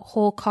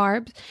 whole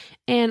carbs.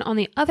 And on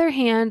the other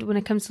hand, when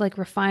it comes to like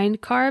refined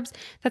carbs,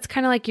 that's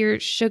kind of like your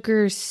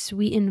sugar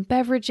sweetened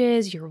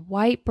beverages, your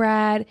white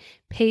bread,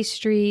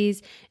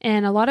 pastries,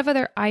 and a lot of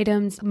other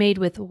items made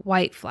with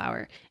white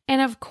flour.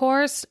 And of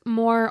course,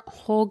 more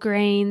whole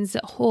grains,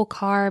 whole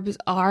carbs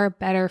are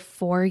better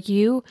for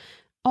you.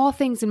 All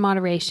things in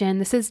moderation.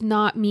 This is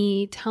not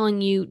me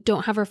telling you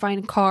don't have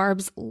refined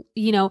carbs,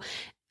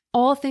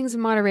 all things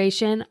in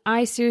moderation.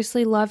 I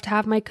seriously love to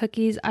have my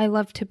cookies. I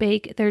love to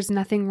bake. There's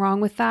nothing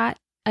wrong with that.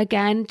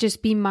 Again,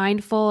 just be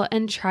mindful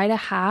and try to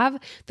have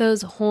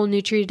those whole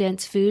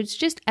nutrient-dense foods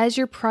just as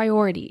your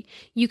priority.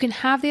 You can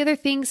have the other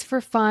things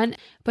for fun,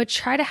 but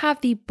try to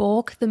have the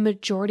bulk, the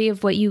majority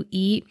of what you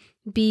eat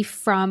be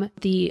from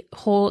the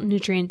whole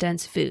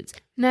nutrient-dense foods.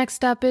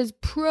 Next up is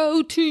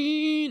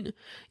protein.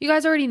 You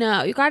guys already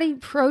know. You got to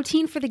eat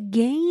protein for the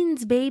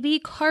gains, baby.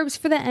 Carbs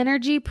for the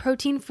energy,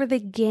 protein for the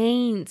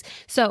gains.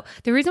 So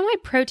the reason why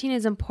protein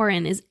is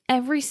important is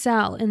every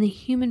cell in the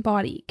human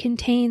body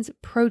contains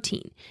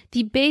protein.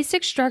 The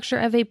basic structure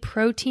of a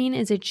protein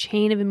is a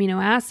chain of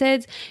amino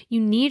acids.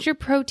 You need your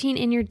protein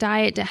in your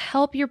diet to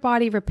help your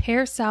body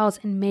repair cells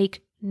and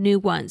make new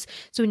ones.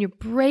 So when you're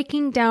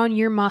breaking down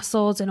your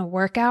muscles in a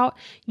workout,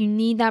 you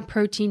need that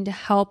protein to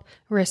help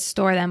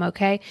restore them,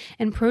 okay?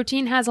 And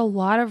protein has a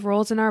lot of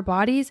roles in our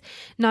bodies.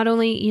 Not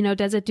only,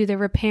 does it do the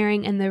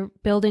repairing and the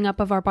building up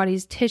of our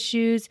body's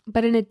tissues,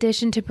 but in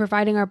addition to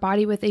providing our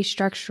body with a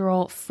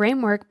structural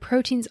framework,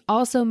 proteins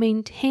also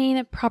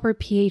maintain proper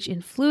pH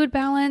and fluid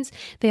balance.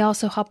 They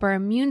also help our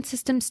immune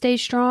system stay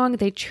strong.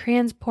 They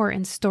transport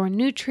and store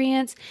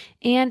nutrients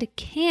and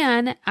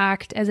can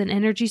act as an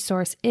energy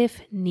source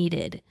if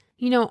needed.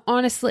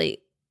 Honestly,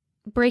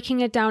 breaking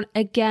it down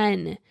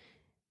again,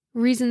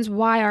 reasons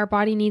why our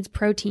body needs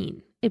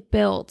protein. It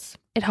builds,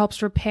 it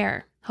helps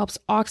repair, helps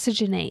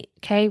oxygenate,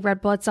 okay?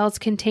 Red blood cells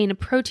contain a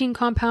protein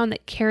compound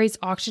that carries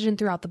oxygen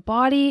throughout the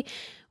body,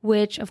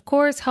 which of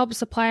course helps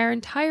supply our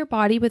entire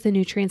body with the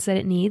nutrients that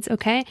it needs,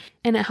 okay?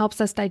 And it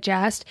helps us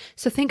digest.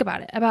 So think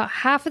about it. About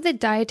half of the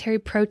dietary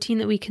protein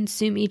that we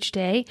consume each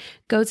day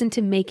goes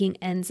into making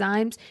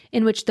enzymes,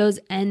 in which those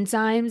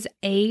enzymes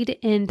aid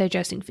in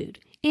digesting food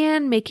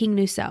and making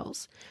new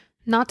cells.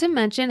 Not to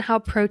mention how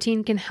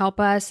protein can help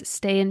us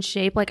stay in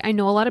shape. Like, I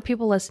know a lot of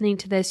people listening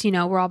to this,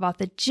 we're all about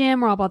the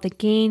gym, we're all about the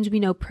gains. We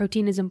know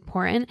protein is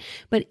important,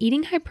 but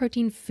eating high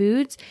protein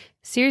foods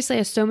seriously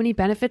has so many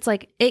benefits.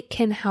 Like, it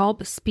can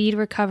help speed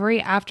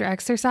recovery after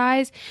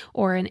exercise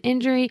or an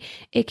injury.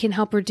 It can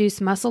help reduce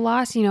muscle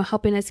loss,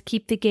 helping us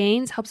keep the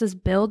gains, helps us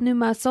build new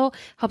muscle,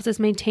 helps us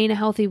maintain a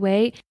healthy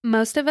weight.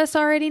 Most of us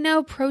already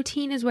know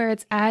protein is where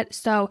it's at.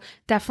 So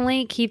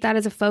definitely keep that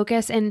as a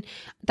focus. And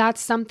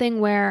that's something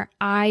where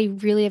I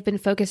really have been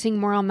focusing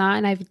more on that.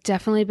 And I've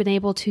definitely been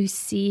able to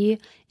see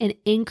an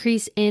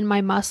increase in my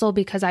muscle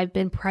because I've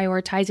been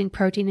prioritizing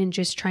protein and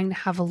just trying to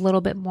have a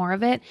little bit more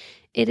of it.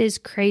 It is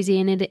crazy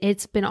and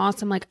it's been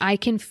awesome. Like, I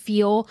can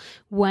feel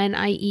when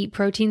I eat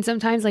protein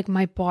sometimes, like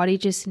my body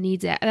just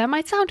needs it. That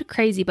might sound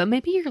crazy, but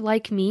maybe you're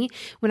like me.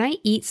 When I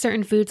eat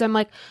certain foods, I'm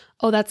like,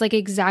 oh, that's like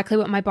exactly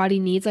what my body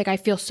needs. Like, I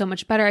feel so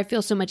much better. I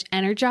feel so much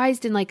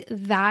energized. And like,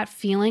 that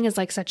feeling is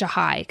like such a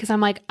high because I'm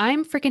like,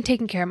 I'm freaking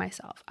taking care of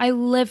myself. I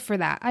live for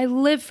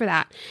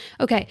that.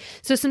 Okay.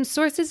 So some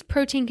sources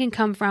protein can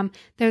come from.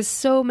 There's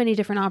so many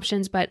different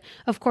options, but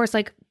of course,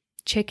 like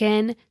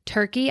chicken,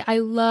 turkey. I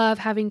love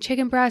having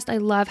chicken breast. I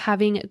love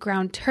having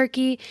ground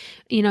turkey.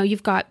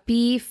 You've got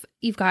beef,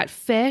 you've got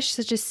fish,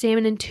 such as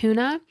salmon and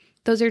tuna.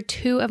 Those are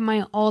two of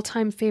my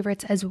all-time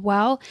favorites as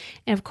well.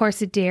 And of course,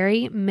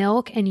 dairy,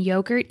 milk, and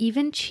yogurt,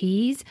 even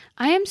cheese.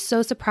 I am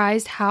so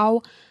surprised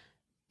how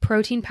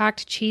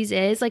protein-packed cheese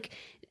is. Like,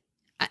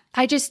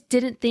 I just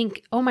didn't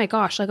think, oh my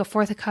gosh, like a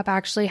fourth a cup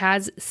actually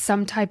has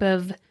some type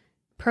of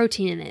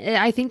protein in it.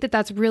 I think that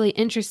that's really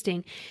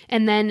interesting.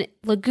 And then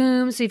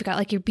legumes, so you've got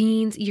like your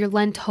beans, your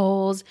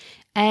lentils,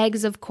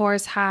 eggs, of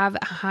course, have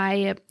a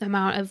high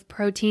amount of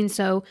protein.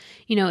 So,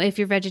 if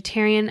you're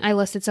vegetarian, I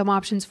listed some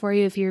options for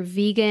you. If you're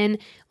vegan,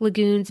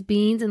 legumes,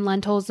 beans, and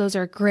lentils, those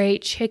are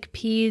great.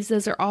 Chickpeas,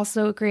 those are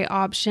also a great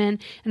option.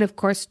 And of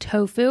course,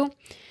 tofu.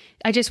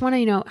 I just want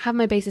to, have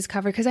my bases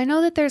covered because I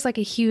know that there's like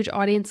a huge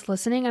audience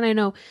listening, and I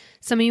know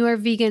some of you are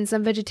vegan,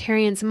 some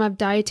vegetarian, some have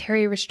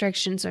dietary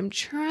restrictions. So I'm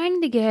trying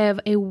to give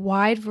a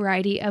wide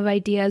variety of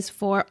ideas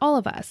for all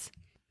of us.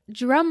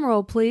 Drum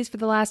roll, please, for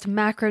the last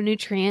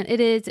macronutrient. It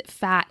is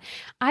fat.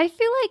 I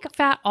feel like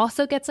fat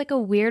also gets like a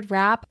weird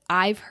rap.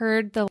 I've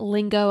heard the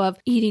lingo of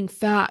eating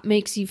fat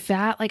makes you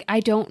fat. Like, I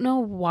don't know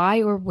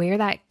why or where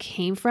that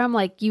came from.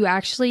 Like, you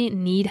actually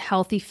need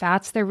healthy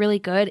fats. They're really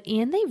good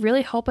and they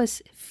really help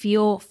us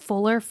feel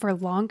fuller for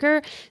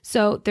longer.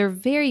 So they're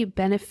very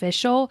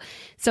beneficial.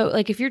 So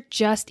like, if you're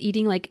just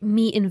eating like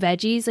meat and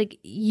veggies, like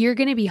you're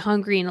going to be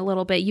hungry in a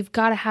little bit. You've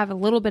got to have a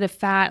little bit of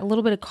fat, a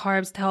little bit of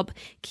carbs to help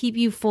keep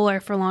you fuller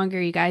for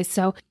longer, you guys.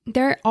 So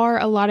there are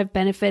a lot of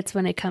benefits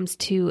when it comes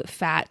to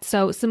fat.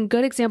 So some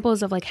good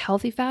examples of like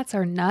healthy fats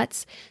are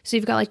nuts. So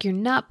you've got like your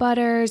nut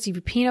butters,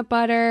 you've peanut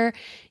butter,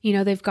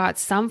 they've got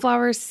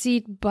sunflower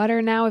seed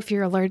butter now if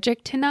you're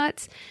allergic to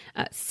nuts,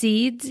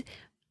 seeds,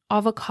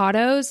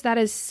 avocados. That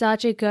is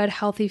such a good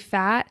healthy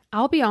fat.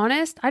 I'll be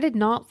honest, I did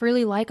not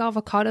really like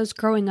avocados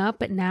growing up,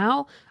 but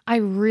now I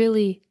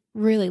really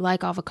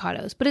like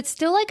avocados. But it's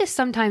still like a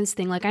sometimes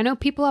thing. Like, I know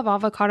people have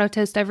avocado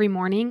toast every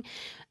morning.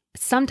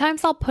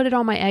 Sometimes I'll put it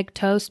on my egg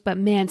toast, but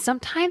man,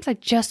 sometimes I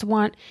just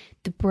want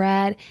the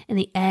bread and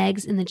the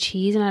eggs and the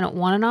cheese and I don't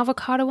want an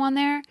avocado on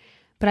there,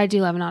 but I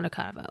do love an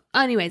avocado.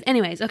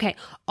 Anyways, okay.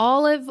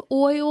 Olive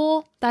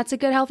oil, that's a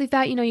good healthy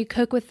fat. You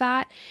cook with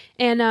that.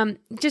 And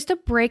just to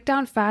break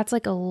down fats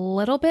like a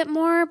little bit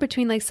more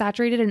between like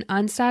saturated and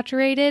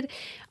unsaturated,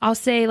 I'll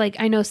say like,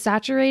 I know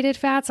saturated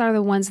fats are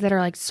the ones that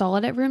are like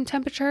solid at room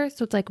temperature.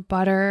 So it's like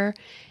butter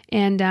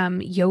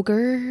and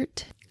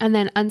yogurt. And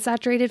then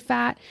unsaturated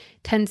fat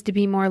tends to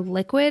be more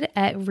liquid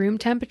at room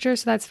temperature.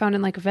 So that's found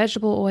in like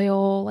vegetable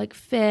oil, like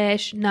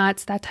fish,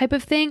 nuts, that type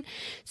of thing.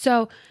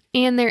 So,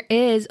 and there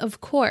is, of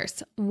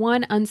course,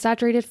 one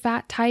unsaturated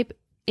fat type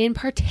in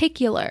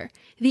particular,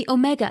 the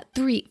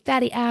omega-3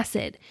 fatty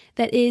acid,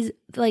 that is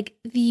like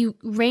the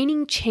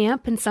reigning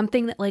champ and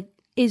something that like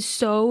is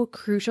so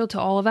crucial to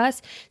all of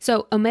us.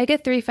 So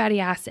omega-3 fatty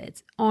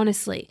acids,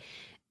 honestly,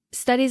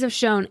 studies have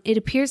shown it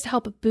appears to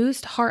help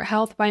boost heart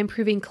health by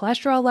improving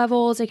cholesterol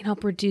levels. It can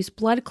help reduce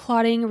blood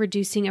clotting,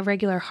 reducing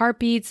irregular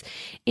heartbeats,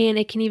 and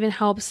it can even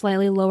help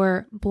slightly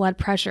lower blood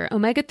pressure.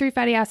 Omega-3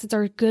 fatty acids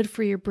are good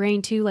for your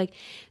brain too. Like,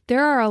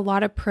 there are a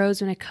lot of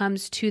pros when it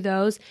comes to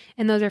those,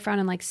 and those are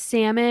found in like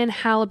salmon,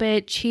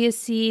 halibut, chia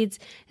seeds.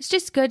 It's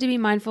just good to be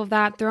mindful of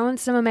that. Throw in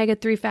some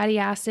omega-3 fatty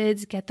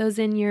acids, get those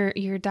in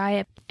your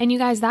diet. And you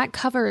guys, that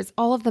covers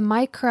all of the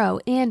micro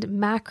and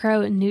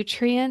macro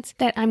nutrients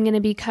that I'm going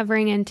to be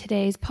covering in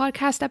today's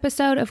podcast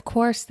episode. Of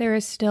course, there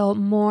is still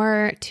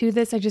more to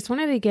this. I just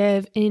wanted to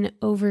give an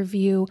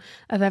overview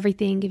of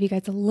everything, give you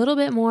guys a little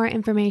bit more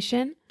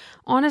information.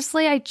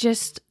 Honestly, I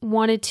just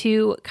wanted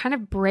to kind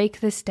of break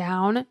this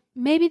down.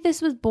 Maybe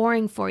this was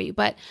boring for you,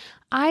 but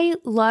I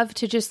love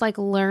to just like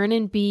learn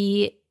and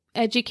be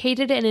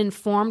educated and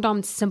informed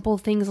on simple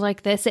things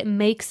like this. It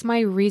makes my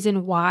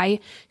reason why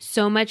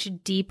so much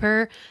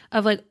deeper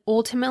of like,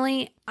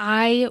 ultimately,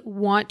 I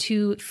want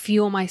to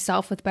fuel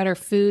myself with better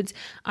foods.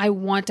 I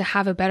want to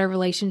have a better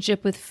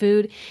relationship with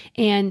food.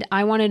 And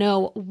I want to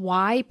know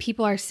why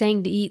people are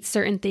saying to eat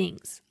certain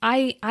things.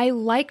 I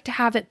like to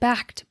have it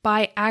backed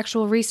by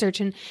actual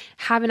research and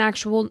have an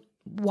actual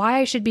why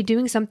I should be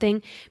doing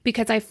something,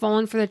 because I've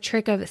fallen for the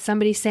trick of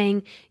somebody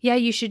saying, yeah,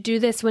 you should do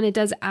this when it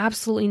does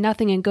absolutely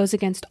nothing and goes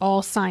against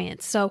all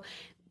science. So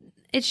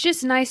it's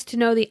just nice to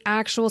know the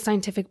actual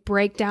scientific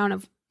breakdown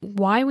of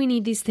why we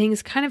need these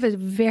things, kind of a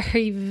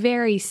very,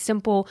 very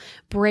simple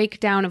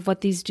breakdown of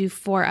what these do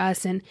for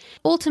us. And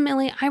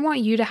ultimately, I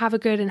want you to have a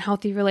good and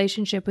healthy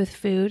relationship with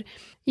food.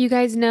 You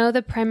guys know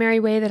the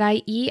primary way that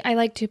I eat, I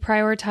like to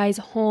prioritize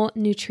whole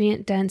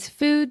nutrient-dense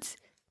foods.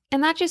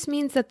 And that just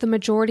means that the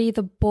majority,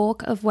 the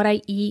bulk of what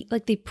I eat,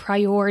 like the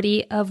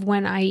priority of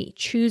when I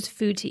choose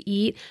food to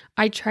eat,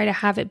 I try to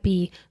have it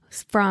be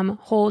from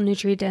whole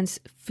nutrient-dense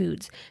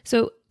foods.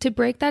 So to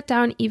break that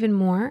down even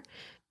more,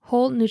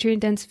 whole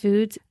nutrient-dense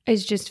foods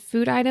is just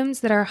food items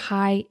that are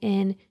high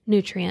in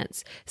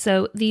nutrients.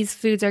 So these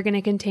foods are going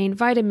to contain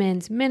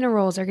vitamins,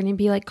 minerals, are going to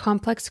be like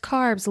complex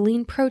carbs,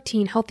 lean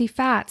protein, healthy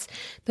fats.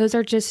 Those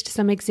are just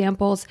some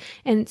examples.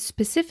 And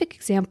specific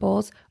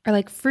examples are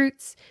like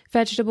fruits,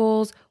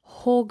 vegetables,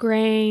 whole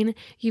grain.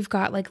 You've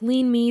got like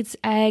lean meats,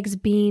 eggs,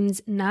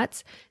 beans,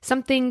 nuts,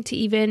 something to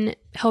even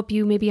help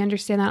you maybe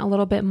understand that a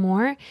little bit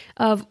more.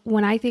 Of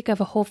when I think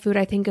of a whole food,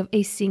 I think of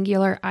a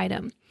singular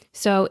item.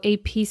 So a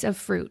piece of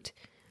fruit,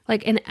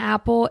 like an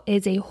apple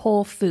is a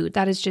whole food.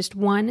 That is just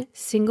one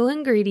single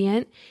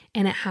ingredient,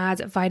 and it has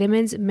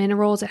vitamins,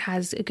 minerals. It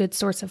has a good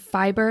source of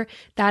fiber.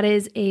 That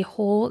is a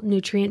whole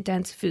nutrient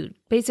dense food,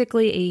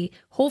 basically a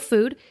whole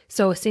food.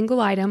 So a single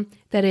item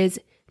that is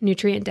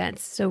nutrient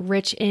dense, so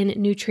rich in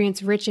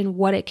nutrients, rich in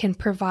what it can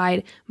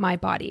provide my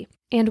body.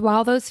 And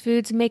while those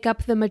foods make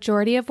up the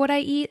majority of what I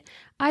eat,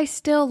 I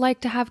still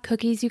like to have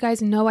cookies. You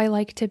guys know I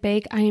like to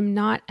bake. I am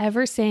not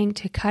ever saying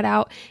to cut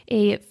out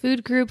a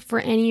food group for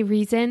any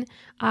reason.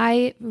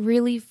 I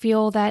really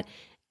feel that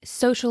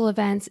social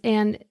events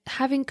and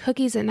having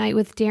cookies at night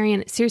with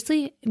Darian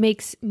seriously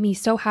makes me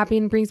so happy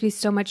and brings me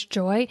so much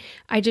joy.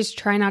 I just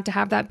try not to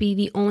have that be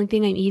the only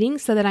thing I'm eating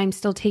so that I'm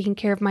still taking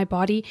care of my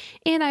body.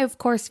 And I, of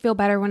course, feel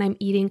better when I'm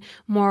eating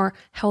more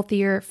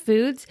healthier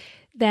foods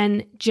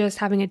than just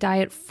having a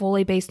diet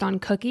fully based on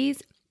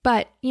cookies.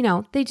 But, you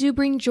know, they do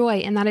bring joy,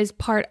 and that is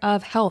part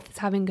of health. It's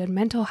having good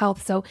mental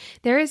health. So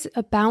there is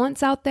a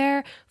balance out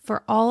there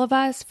for all of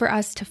us, for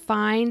us to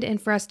find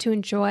and for us to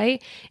enjoy.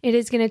 It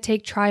is going to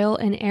take trial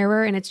and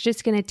error, and it's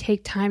just going to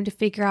take time to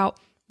figure out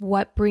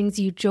what brings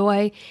you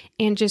joy,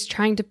 and just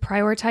trying to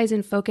prioritize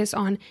and focus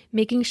on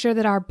making sure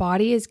that our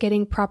body is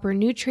getting proper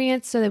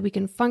nutrients so that we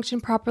can function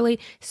properly,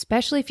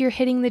 especially if you're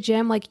hitting the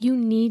gym. Like, you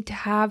need to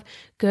have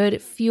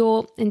good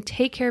fuel and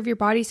take care of your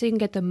body so you can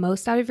get the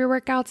most out of your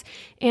workouts.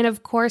 And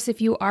of course, if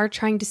you are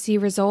trying to see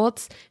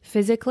results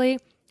physically,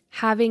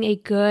 having a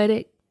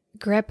good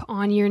grip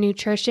on your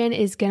nutrition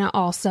is going to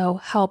also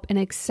help and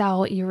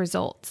excel your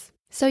results.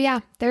 So yeah,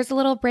 there's a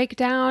little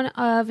breakdown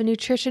of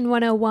Nutrition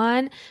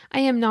 101. I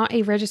am not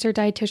a registered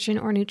dietitian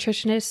or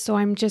nutritionist, so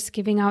I'm just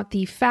giving out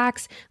the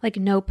facts, like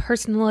no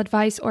personal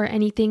advice or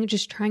anything,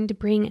 just trying to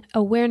bring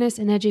awareness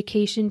and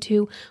education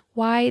to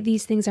why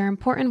these things are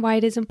important, why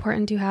it is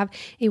important to have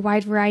a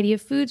wide variety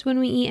of foods when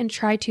we eat and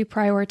try to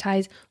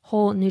prioritize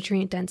whole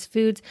nutrient-dense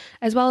foods,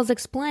 as well as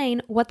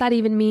explain what that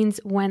even means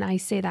when I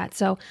say that.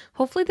 So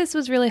hopefully this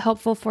was really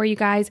helpful for you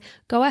guys.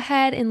 Go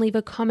ahead and leave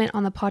a comment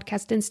on the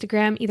podcast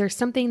Instagram, either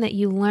something that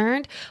you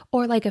learned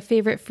or like a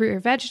favorite fruit or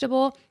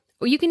vegetable,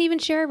 or you can even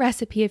share a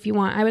recipe if you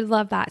want. I would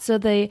love that. So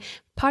the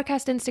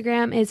podcast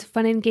Instagram is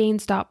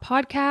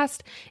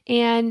funandgains.podcast,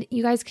 and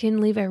you guys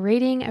can leave a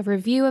rating, a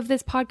review of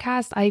this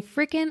podcast. I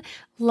freaking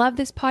love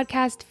this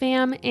podcast,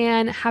 fam,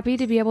 and happy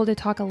to be able to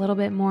talk a little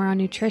bit more on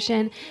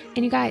nutrition.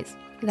 And you guys,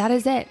 that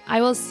is it.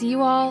 I will see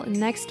you all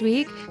next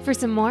week for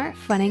some more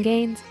Fun and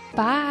Gains.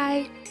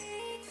 Bye.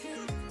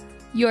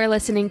 You are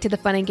listening to the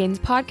Fun and Gains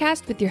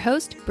podcast with your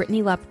host,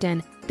 Brittany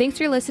Lupton. Thanks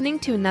for listening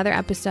to another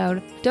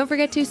episode. Don't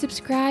forget to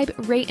subscribe,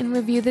 rate, and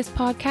review this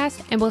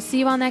podcast, and we'll see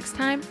you all next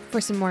time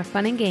for some more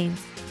Fun and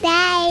Gains.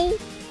 Bye.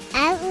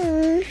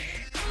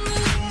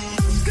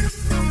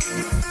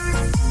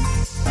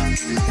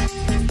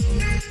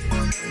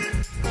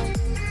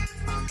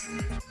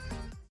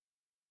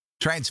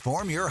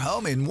 Transform your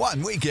home in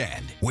one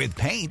weekend with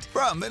paint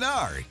from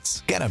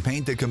Menards. Get a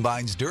paint that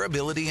combines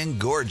durability and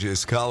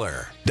gorgeous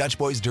color. Dutch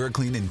Boys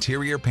DuraClean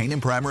Interior Paint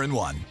and Primer in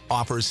One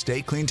offers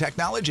Stay Clean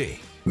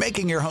technology,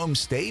 making your home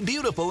stay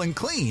beautiful and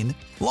clean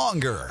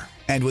longer.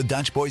 And with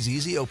Dutch Boy's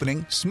easy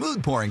opening,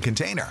 smooth pouring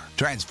container,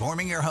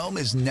 transforming your home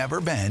has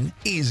never been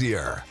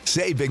easier.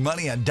 Save big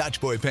money on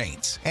Dutch Boy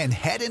paints and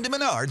head into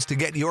Menards to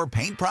get your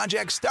paint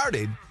project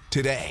started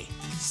today.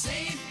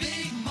 Save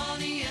big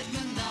money at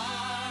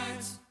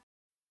Menards.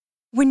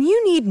 When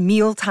you need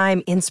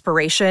mealtime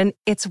inspiration,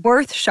 it's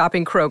worth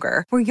shopping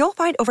Kroger, where you'll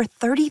find over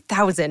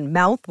 30,000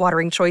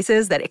 mouth-watering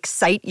choices that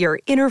excite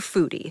your inner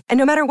foodie. And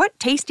no matter what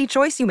tasty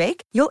choice you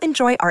make, you'll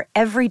enjoy our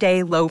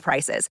everyday low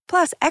prices,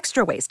 plus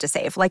extra ways to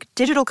save, like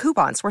digital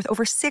coupons worth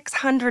over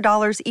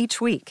 $600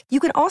 each week. You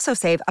can also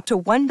save up to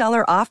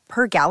 $1 off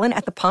per gallon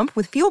at the pump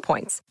with fuel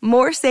points.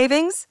 More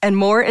savings and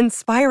more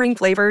inspiring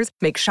flavors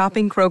make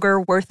shopping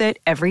Kroger worth it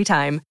every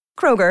time.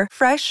 Kroger,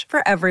 fresh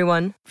for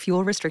everyone.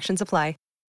 Fuel restrictions apply.